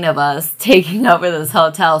 14 of us taking over this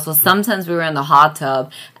hotel. So sometimes we were in the hot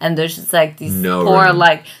tub, and there's just, like, these poor,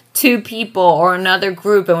 like, 2 people or another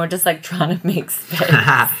group, and we're just, like, trying to make space.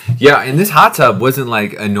 Yeah, and this hot tub wasn't,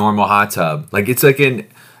 like, a normal hot tub. Like, it's, like,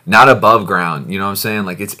 not above ground, you know what I'm saying?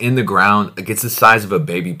 Like, it's in the ground. Like, it's the size of a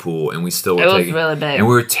baby pool, and we still were taking... It was really big. And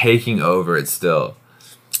we were taking over it still.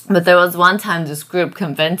 But there was one time this group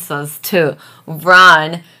convinced us to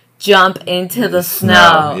run... jump into the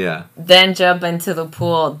snow, then jump into the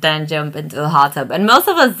pool, then jump into the hot tub. And most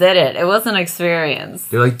of us did it. It was an experience.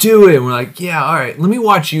 They're like, do it. And we're like, yeah, all right. Let me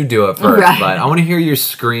watch you do it first. Right. But I want to hear your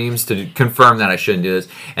screams to confirm that I shouldn't do this.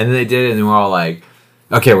 And then they did it, and we're all like,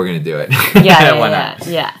 okay, we're going to do it.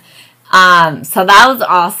 Yeah. So that was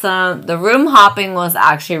awesome. The room hopping was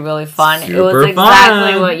actually really fun. Super it was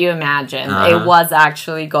exactly fun. What you imagined. It was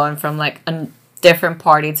actually going from like a different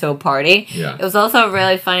party to a party. Yeah. It was also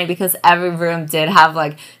really funny because every room did have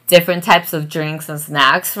like different types of drinks and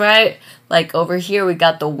snacks, right? Like over here we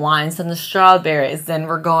got the wines and the strawberries. Then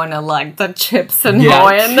we're going to like the chips and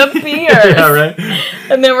Ahoy and the beers. Yeah, right.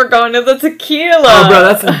 And then we're going to the tequila. Oh, bro,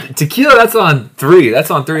 that's tequila. That's on 3. That's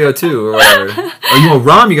on 302 or whatever. Or you want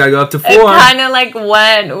rum? You gotta go up to 4. It kind of like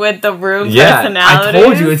went with the room personality. I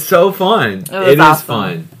told you it's so fun. It awesome. Is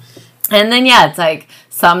fun. And then it's like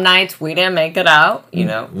some nights we didn't make it out. You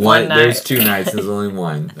know, one night. There's 2 nights. There's only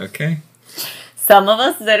one. Okay. Some of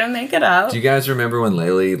us didn't make it out. Do you guys remember when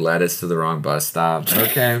Laylee led us to the wrong bus stop?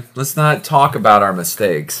 Okay, let's not talk about our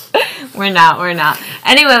mistakes. We're not.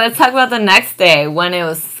 Anyway, let's talk about the next day when it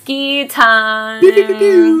was ski time.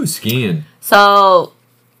 Skiing. So,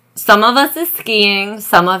 some of us is skiing.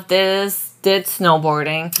 Some of this did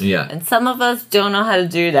snowboarding. Yeah. And some of us don't know how to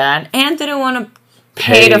do that and didn't want to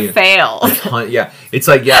pay to fail. It's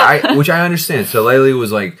like, which I understand. So Laylee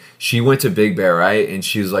was like, she went to Big Bear, right? And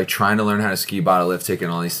she was like trying to learn how to ski, bought a lift ticket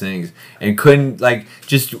and all these things. And couldn't, like,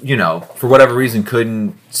 just, you know, for whatever reason,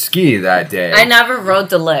 couldn't ski that day. I never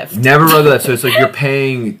rode the lift. So it's like you're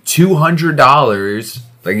paying $200,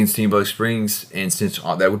 like in Steamboat Springs instance,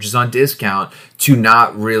 that which is on discount, to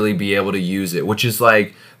not really be able to use it. Which is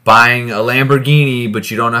like buying a Lamborghini, but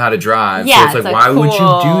you don't know how to drive. Yeah, so it's like, why would you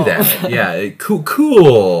do that? Yeah,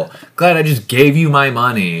 cool. Glad I just gave you my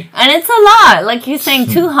money. And it's a lot. Like you're saying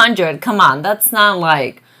 $200. Come on, that's not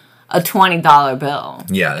like a $20 bill.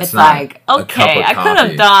 Yeah, it's like, okay, I could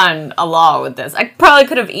have done a lot with this. I probably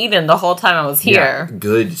could have eaten the whole time I was here. Yeah,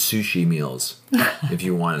 good sushi meals if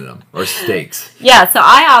you wanted them, or steaks. Yeah, so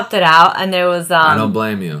I opted out, and there was I don't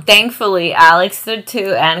blame you. Thankfully, Alex did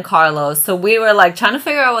too, and Carlos. So we were like trying to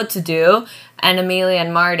figure out what to do. And Amelia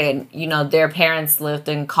and Martin, you know, their parents lived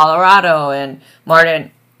in Colorado, and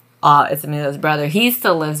Martin, it's Amelia's brother, he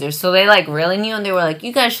still lives there. So they like really knew, and they were like,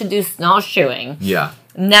 you guys should do snowshoeing. Yeah.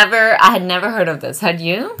 I had never heard of this. Had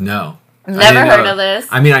you? No. Never heard of this?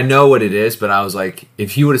 I mean, I know what it is, but I was like,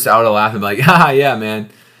 if he would have said, I would have laughed and be like, haha, yeah, man.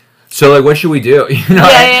 So, like, what should we do? You know?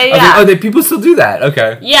 Yeah. Like, people still do that.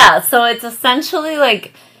 Okay. Yeah, so it's essentially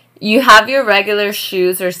like you have your regular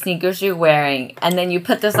shoes or sneakers you're wearing, and then you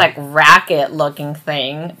put this, like, racket-looking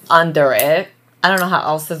thing under it. I don't know how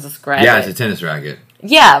else to describe it. Yeah, it's a tennis racket.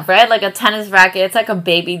 Yeah, right? Like a tennis racket. It's like a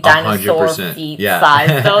baby dinosaur 100%. feet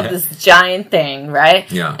size. So this giant thing,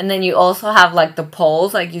 right? Yeah. And then you also have like the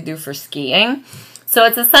poles like you do for skiing. So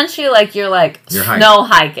it's essentially like you're snow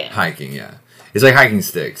hiking. Hiking, yeah. It's like hiking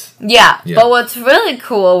sticks. Yeah, but what's really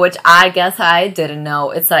cool, which I guess I didn't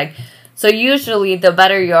know, it's like, so usually the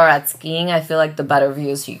better you're at skiing, I feel like the better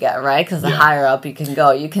views you get, right? Because the higher up you can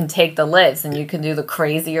go, you can take the lifts and you can do the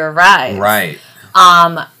crazier rides. Right.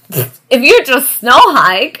 If you just snow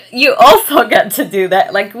hike, you also get to do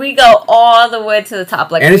that. Like, we go all the way to the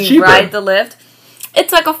top. Like, and it's we cheaper. ride the lift.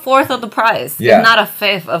 It's like a fourth of the price. Yeah. It's not a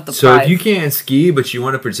fifth of the price. So if you can't ski but you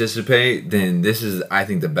want to participate, then this is, I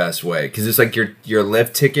think, the best way. Because it's like your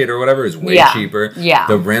lift ticket or whatever is way cheaper. Yeah.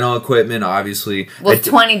 The rental equipment, obviously. Was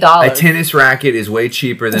 $20. A tennis racket is way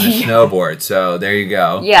cheaper than a snowboard. So there you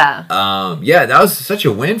go. Yeah. That was such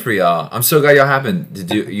a win for y'all. I'm so glad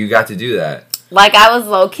you got to do that. Like, I was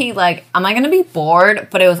low-key, like, am I going to be bored?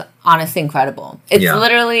 But it was honestly incredible. It's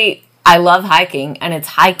literally, I love hiking, and it's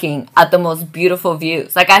hiking at the most beautiful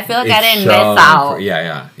views. Like, I feel like I didn't miss out.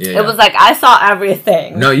 Yeah. It was like, I saw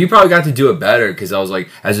everything. No, you probably got to do it better, because I was like,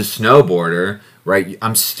 as a snowboarder, right,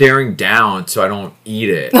 I'm staring down so I don't eat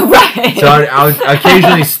it. Right. So I would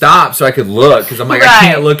occasionally stop so I could look, because I'm like, I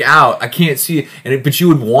can't look out. I can't see it. But you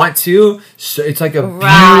would want to. So it's like a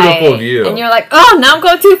beautiful view. And you're like, oh, now I'm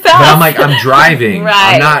going too fast. But I'm like, I'm driving.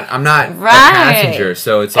 Right. I'm not a passenger.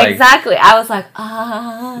 So it's like. Exactly. I was like,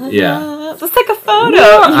 let's take a photo.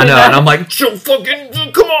 I know. And I'm like,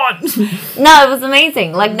 come on. No, it was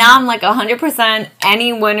amazing. Like, now I'm like 100%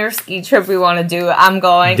 any winter ski trip we want to do, I'm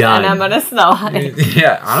going. Done. And I'm going to snow hike.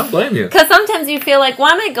 Yeah, I don't blame you. Because sometimes you feel like,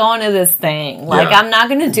 why am I going to this thing? Like, I'm not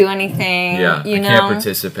going to do anything. Yeah, you know? I can't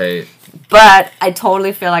participate. But I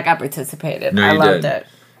totally feel like I participated. No, I loved did. it.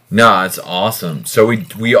 No, it's awesome. So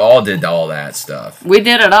we all did all that stuff. We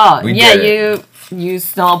did it all. We did it. You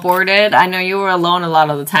snowboarded. I know you were alone a lot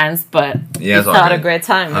of the times, but you had a great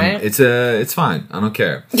time, right? It's fine. I don't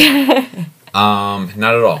care. Not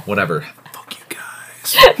at all. Whatever. Fuck you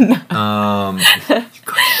guys.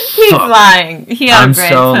 He's lying. He had a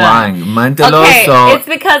great time. lying. Okay, it's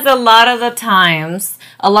because a lot of the times,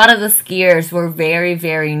 a lot of the skiers were very,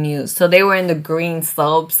 very new. So they were in the green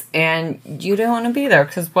slopes, and you didn't want to be there,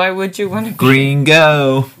 because why would you want to be green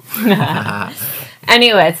go?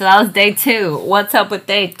 Anyway, so that was day 2. What's up with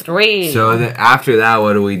day 3? So after that,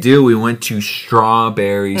 what do? We went to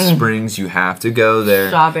Strawberry Springs. You have to go there.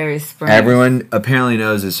 Strawberry Springs. Everyone apparently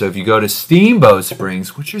knows this. So if you go to Steamboat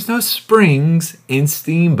Springs, which there's no springs in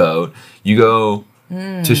Steamboat, you go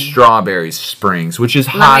to Strawberry Springs, which is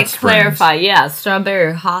hot springs. Let me clarify. Yeah,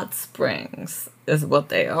 Strawberry Hot Springs is what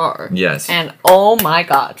they are. Yes. And oh my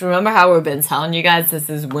God, remember how we've been telling you guys this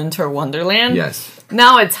is Winter Wonderland? Yes.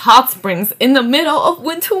 Now it's hot springs in the middle of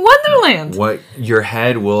Winter Wonderland. What? Your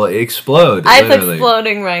head will explode. It's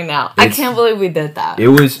exploding right now. I can't believe we did that. It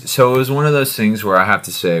was one of those things where I have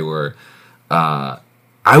to say where I've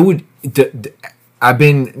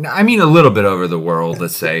been, I mean, a little bit over the world,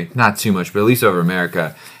 let's say, not too much, but at least over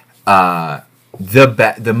America.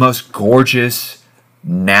 The most gorgeous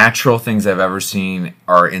natural things I've ever seen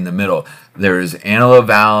are in the middle. There's Antelope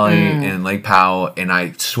Valley and Lake Powell, and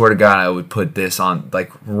I swear to God, I would put this on like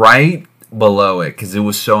right below it because it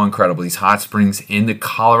was so incredible. These hot springs in the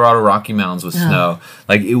Colorado Rocky Mountains with snow,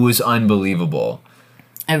 like it was unbelievable.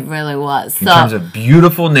 It really was. In terms of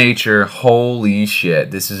beautiful nature, holy shit,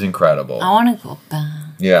 this is incredible. I want to go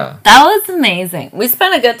back. Yeah. That was amazing. We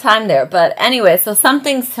spent a good time there. But anyway, so some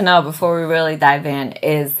things to know before we really dive in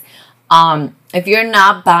is if you're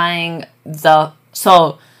not buying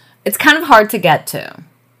so it's kind of hard to get to.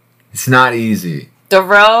 It's not easy. The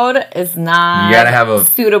road is not you gotta have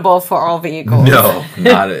suitable for all vehicles. No,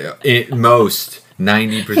 not most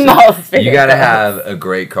 90%. Most you gotta have a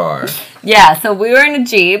great car. Yeah, so we were in a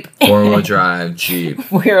Jeep. 4-wheel drive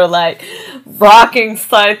Jeep. We were like rocking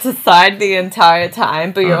side to side the entire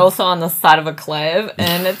time, but you're also on the side of a cliff,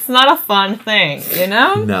 and it's not a fun thing, you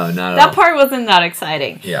know? No, not at all. That part wasn't that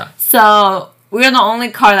exciting. Yeah. So we were the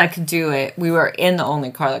only car that could do it. We were in the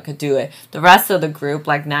only car that could do it. The rest of the group,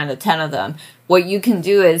 like 9 to 10 of them, what you can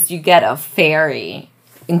do is you get a ferry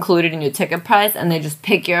included in your ticket price, and they just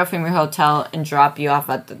pick you up from your hotel and drop you off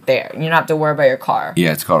there. You don't have to worry about your car.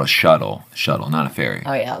 Yeah, it's called a shuttle. Shuttle, not a ferry.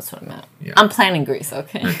 Oh, yeah, that's what I meant. Yeah. I'm planning Greece,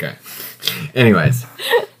 okay? Okay. Anyways.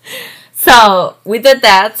 So, we did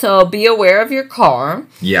that, so be aware of your car.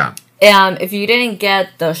 Yeah. If you didn't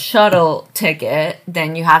get the shuttle ticket,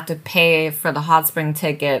 then you have to pay for the hot spring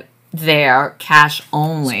ticket there, cash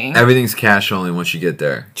only. Everything's cash only once you get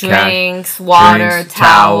there. Drinks, water,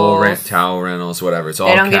 towels. Towel rentals, whatever. It's all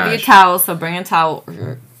cash. They don't give you towels, so bring a towel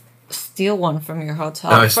or steal one from your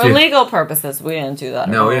hotel. For legal purposes, we didn't do that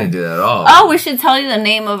at all. No, we didn't do that at all. Oh, we should tell you the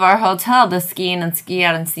name of our hotel, the Ski In and Ski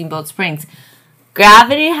Out in Steamboat Springs.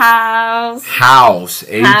 Gravity House. House.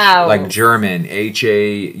 House. Like German.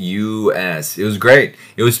 Haus. It was great.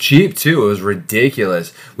 It was cheap, too. It was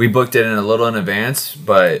ridiculous. We booked it in a little in advance,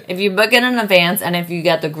 but... If you book it in advance and if you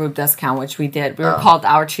get the group discount, which we did, we were called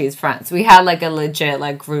Our Cheese Friends. We had, like, a legit,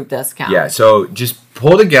 like, group discount. Yeah, so just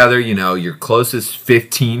pull together, you know, your closest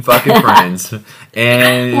 15 fucking friends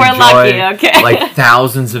and We're enjoy, lucky, okay? like,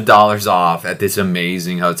 thousands of dollars off at this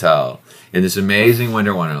amazing hotel in this amazing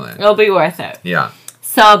winter wonderland. It'll be worth it. Yeah.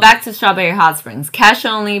 So back to Strawberry Hot Springs. Cash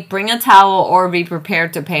only, bring a towel or be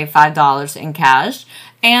prepared to pay $5 in cash.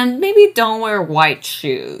 And maybe don't wear white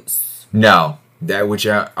shoes. No. Which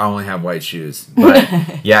I only have white shoes.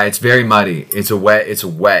 But yeah, it's very muddy. It's wet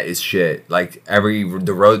as shit. Like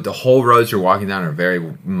the whole roads you're walking down are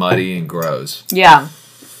very muddy and gross. Yeah.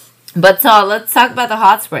 But so let's talk about the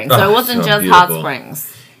hot springs. So it wasn't just beautiful. hot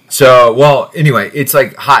springs. So, well, anyway, it's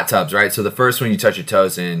like hot tubs, right? So the first one you touch your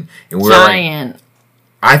toes in, and we're Giant. like,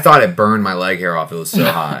 I thought it burned my leg hair off. It was so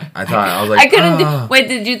hot. I was like, I couldn't wait,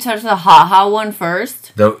 did you touch the hot one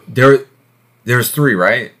first? There's 3,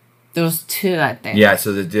 right? There was 2, I think. Yeah,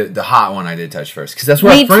 so the hot one I did touch first. Because that's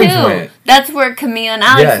where Me our friends too. went. That's where Camille and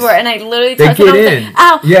Alex were. And I literally touched They it. get I was in. like,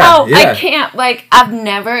 ow, Yeah, ow, yeah. I can't. Like, I've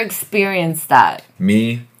never experienced that.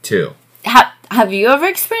 Me too. Have you ever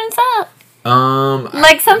experienced that?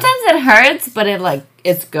 Like, sometimes it hurts, but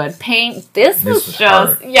it's good pain. This was just...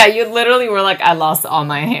 hard. Yeah, you literally were like, I lost all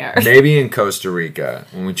my hair. Maybe in Costa Rica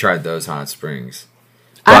when we tried those hot springs.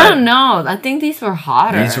 I don't know. I think these were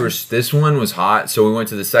hotter. This one was hot, so we went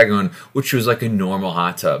to the second one, which was like a normal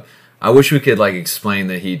hot tub. I wish we could like explain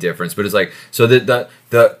the heat difference, but it's like so the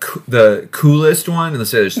coolest one, and let's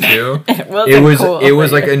say there's 2. it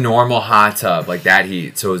was like a normal hot tub, like that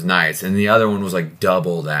heat, so it was nice, and the other one was like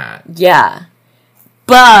double that. Yeah.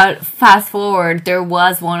 But fast forward, there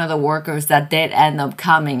was one of the workers that did end up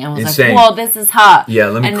coming and was Insane. like, "Whoa, this is hot." Yeah,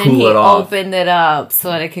 let me and cool then he it off. opened it up so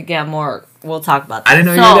that it could get more. We'll talk about that. I didn't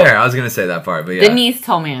know you were there. I was gonna say that part, but yeah. Denise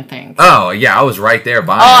told me, I think. Oh yeah, I was right there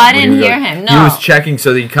by him. I didn't hear him. No, he was checking,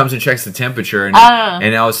 so he comes and checks the temperature, and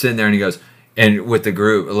I was sitting there, and he goes, and with the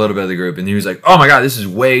group, a little bit of the group, and he was like, "Oh my god, this is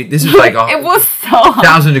like it was so hot.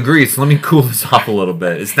 1,000 degrees. So let me cool this off a little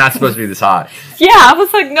bit. It's not supposed to be this hot." Yeah, I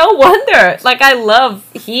was like, no wonder. Like, I love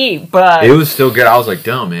heat, but it was still good. I was like,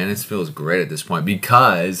 "Damn, man, this feels great at this point."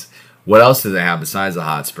 Because what else do they have besides the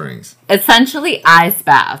hot springs? Essentially ice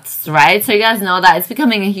baths, right? So you guys know that it's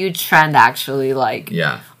becoming a huge trend, actually. Like,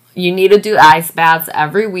 yeah, you need to do ice baths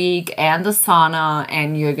every week and the sauna,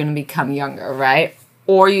 and you're gonna become younger, right?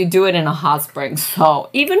 Or you do it in a hot spring, so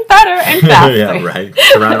even better and faster. Yeah, right.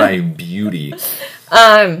 Surrounded by beauty.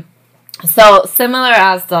 So similar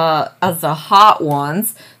as the hot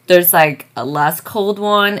ones, there's like a less cold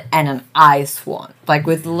one and an ice one, like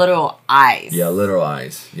with literal ice. Yeah, literal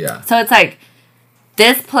ice. Yeah. So it's like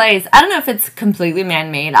this place. I don't know if it's completely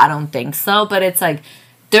man-made. I don't think so, but it's like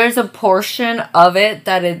there's a portion of it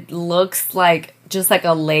that it looks like just like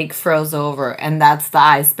a lake froze over, and that's the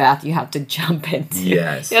ice bath you have to jump into.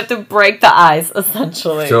 Yes. You have to break the ice,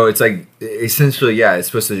 essentially. So it's like, essentially, yeah, it's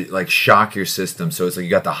supposed to like shock your system. So it's like you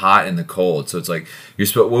got the hot and the cold. So it's like,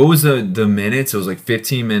 what was the minutes? It was like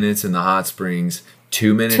 15 minutes in the hot springs,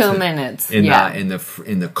 2 minutes. 2 minutes, in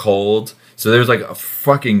the cold. So there was like a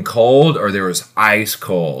fucking cold, or there was ice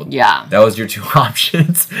cold. Yeah. That was your 2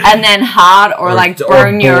 options. And then hot or like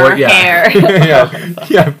burn your hair. yeah,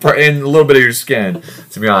 and a little bit of your skin,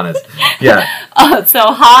 to be honest. Yeah. So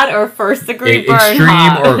hot or first degree burn. Extreme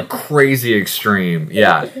hot. or crazy extreme.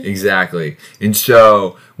 Yeah, exactly. And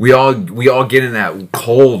so we all get in that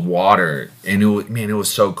cold water, and it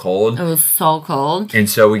was so cold. It was so cold. And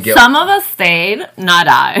so we get some of us stayed, not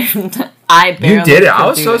I. I barely. You did it. I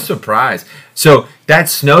was so surprised. So that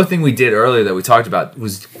snow thing we did earlier that we talked about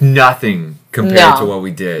was nothing compared to what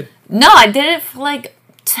we did. No, I did it for like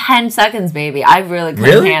 10 seconds, baby. I really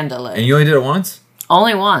couldn't handle it. And you only did it once?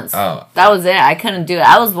 Only once. Oh. That was it. I couldn't do it.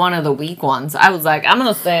 I was one of the weak ones. I was like, I'm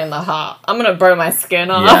going to stay in the hot. I'm going to burn my skin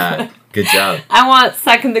off. Yeah. Good job. I want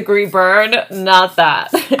 2nd degree burn, not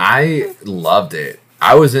that. I loved it.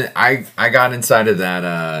 I got inside of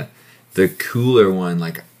that the cooler one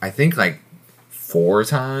I think 4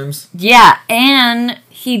 times. Yeah, and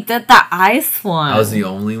he did the ice one. I was the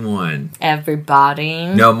only one. Everybody.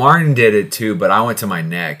 No, Martin did it too, but I went to my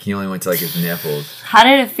neck. He only went to his nipples. How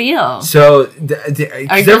did it feel? So,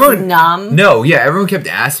 are you just numb? No, yeah, everyone kept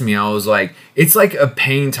asking me. I was like, it's like a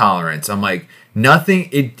pain tolerance. I'm like, nothing.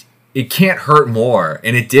 It can't hurt more,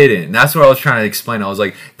 and it didn't. And that's what I was trying to explain. I was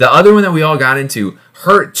like, the other one that we all got into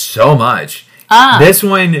hurt so much. This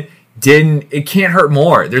one didn't. It can't hurt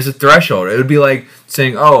more. There's a threshold. It would be like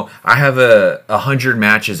saying, "Oh, I have 100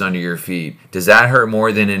 matches under your feet. Does that hurt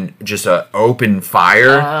more than in just a open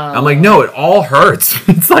fire?" I'm like, "No, it all hurts."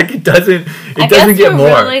 It's like it doesn't get more.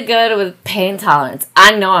 You're really good with pain tolerance.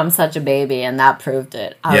 I know I'm such a baby, and that proved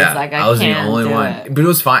it. I was like, I was the only one, but it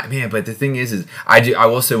was fine, man. But the thing is I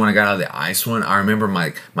will say when I got out of the ice one, I remember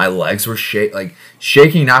my legs were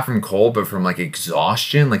shaking, not from cold, but from like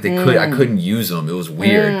exhaustion. Like I couldn't use them. It was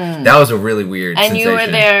weird. That was a really weird. And sensation. you were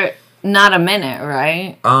there. Not a minute,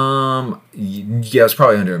 right? Yeah, it was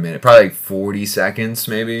probably under a minute. Probably like 40 seconds,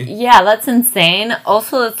 maybe. Yeah, that's insane.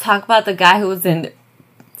 Also, let's talk about the guy who was in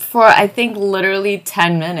for, I think, literally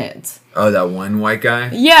 10 minutes. Oh, that one white guy?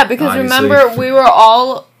 Yeah, because remember, we were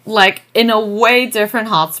all, like, in a way different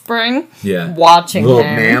hot spring. Yeah. Watching Little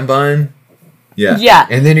him. man bun. Yeah. Yeah.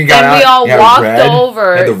 And then you got out. We all walked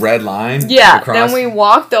over. Had the red line. Yeah. Across. Then we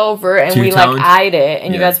walked over and we Two-toned. like eyed it,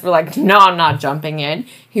 and you guys were like, "No, I'm not jumping in."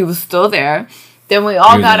 He was still there. Then we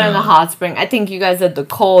all got in the hot spring. I think you guys did the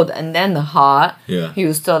cold and then the hot. Yeah. He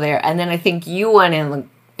was still there, and then I think you went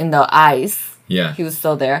in the ice. Yeah. He was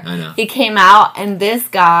still there. I know. He came out, and this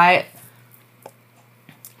guy,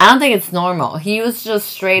 I don't think it's normal. He was just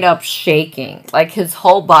straight up shaking. Like, his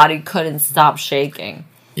whole body couldn't stop shaking.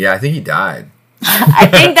 Yeah, I think he died. I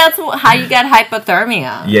think that's how you get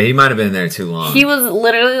hypothermia. Yeah, he might have been there too long. He was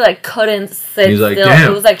literally, like, couldn't sit He was like, still. damn.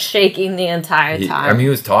 He was, like, shaking the entire time. I mean, he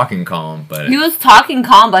was talking calm, but... He was talking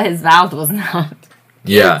calm, but his mouth was not.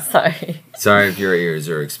 Yeah. Sorry if your ears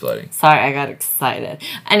are exploding. Sorry, I got excited.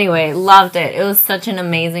 Anyway, loved it. It was such an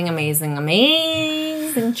amazing, amazing,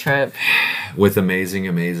 amazing trip. With amazing,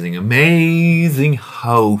 amazing, amazing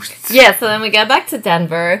hosts. Yeah, so then we get back to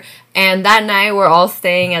Denver, and that night we're all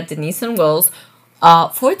staying at Denise and Will's.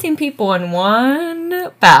 14 people in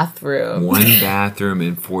one bathroom. One bathroom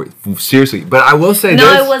and seriously. But I will say no,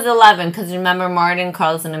 this. No, it was 11, because remember Martin,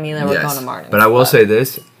 Carlos, and Amelia were going to Martin. But I will say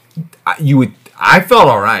this. I felt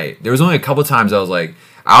all right. There was only a couple times I was like,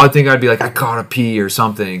 I would think I'd be like, I gotta pee or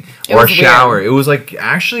something. Or a shower. Weird. It was like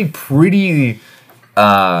actually pretty...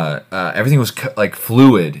 everything was like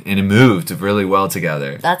fluid and it moved really well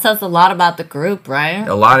together. That says a lot about the group, right?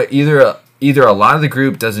 A lot of either a lot of the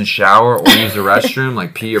group doesn't shower or use the restroom,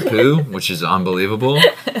 like pee or poo, which is unbelievable,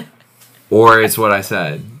 or it's what I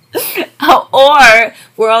said. Or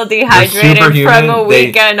we're all dehydrated from a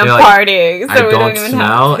weekend of partying. So I don't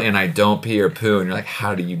smell and I don't pee or poo, and you're like,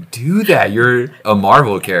 how do you do that? You're a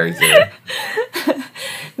Marvel character.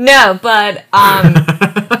 No, but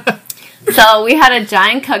so we had a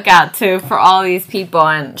giant cookout too for all these people,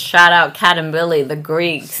 and shout out Kat and Billy, the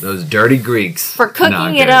Greeks. Those dirty Greeks. For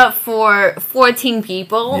cooking it up for 14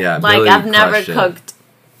 people. Yeah, like Billy I've never cooked.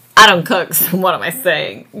 I don't cook, so what am I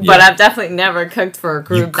saying? Yeah. But I've definitely never cooked for a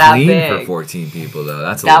group that big. You cleaned for 14 people, though.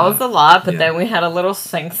 That was a lot, but then we had a little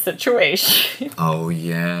sink situation. Oh,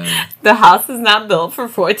 yeah. The house is not built for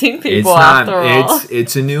 14 people after all.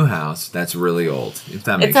 It's a new house that's really old, if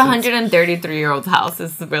that makes sense. It's a 133-year-old house.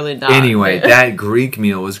 It's really not. Anyway, that Greek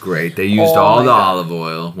meal was great. They used all the olive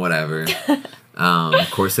oil, whatever.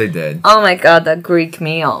 Of course they did. Oh, my God, that Greek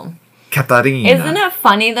meal. Katarina. Isn't it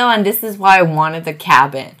funny, though? And this is why I wanted the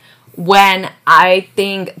cabin. When I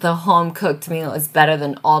think the home cooked meal is better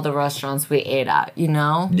than all the restaurants we ate at, you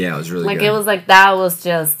know? Yeah, it was really good. It was like, that was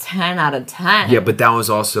just 10 out of 10. Yeah, but that was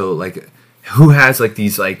also, like, who has, like,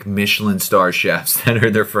 these, like, Michelin star chefs that are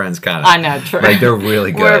their friends, kind of? I know, true. Like, they're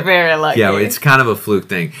really good. We're very lucky. Yeah, it's kind of a fluke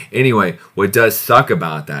thing. Anyway, what does suck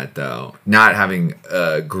about that, though, not having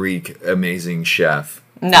a Greek amazing chef.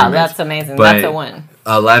 No, that's amazing. That's a win.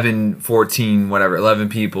 11, 14, whatever, 11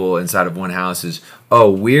 people inside of one house is,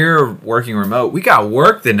 we're working remote. We got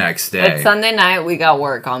work the next day. It's Sunday night. We got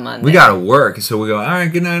work on Monday. We got to work. So we go, all right,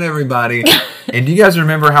 good night, everybody. And do you guys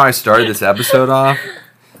remember how I started this episode off?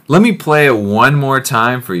 Let me play it one more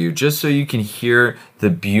time for you, just so you can hear the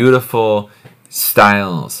beautiful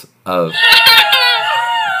styles of...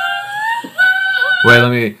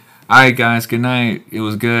 All right, guys, good night. It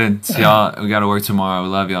was good. See y'all. We got to work tomorrow. We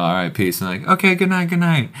love y'all. All right, peace. And like, okay, good night, good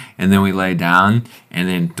night. And then we lay down, and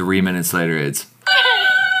then 3 minutes later, it's...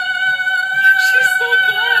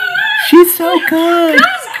 She's so good. That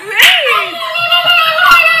was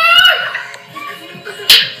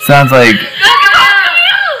great. Sounds like...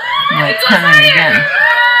 Wait, turn it again.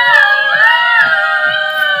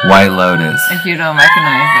 White Lotus. If you don't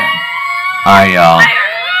recognize it. All right, y'all.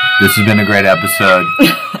 This has been a great episode.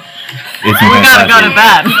 We gotta go to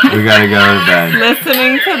bed. We gotta go to bed.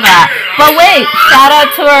 Listening to that. But wait, shout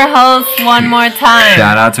out to our host one more time.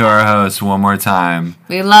 Shout out to our host one more time.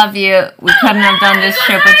 We love you. We couldn't have done this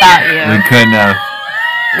trip without you. We couldn't have.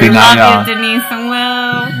 We love you, Denise and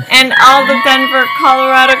Will. And all the Denver,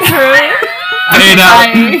 Colorado crew. Paid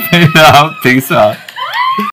out. Peace out.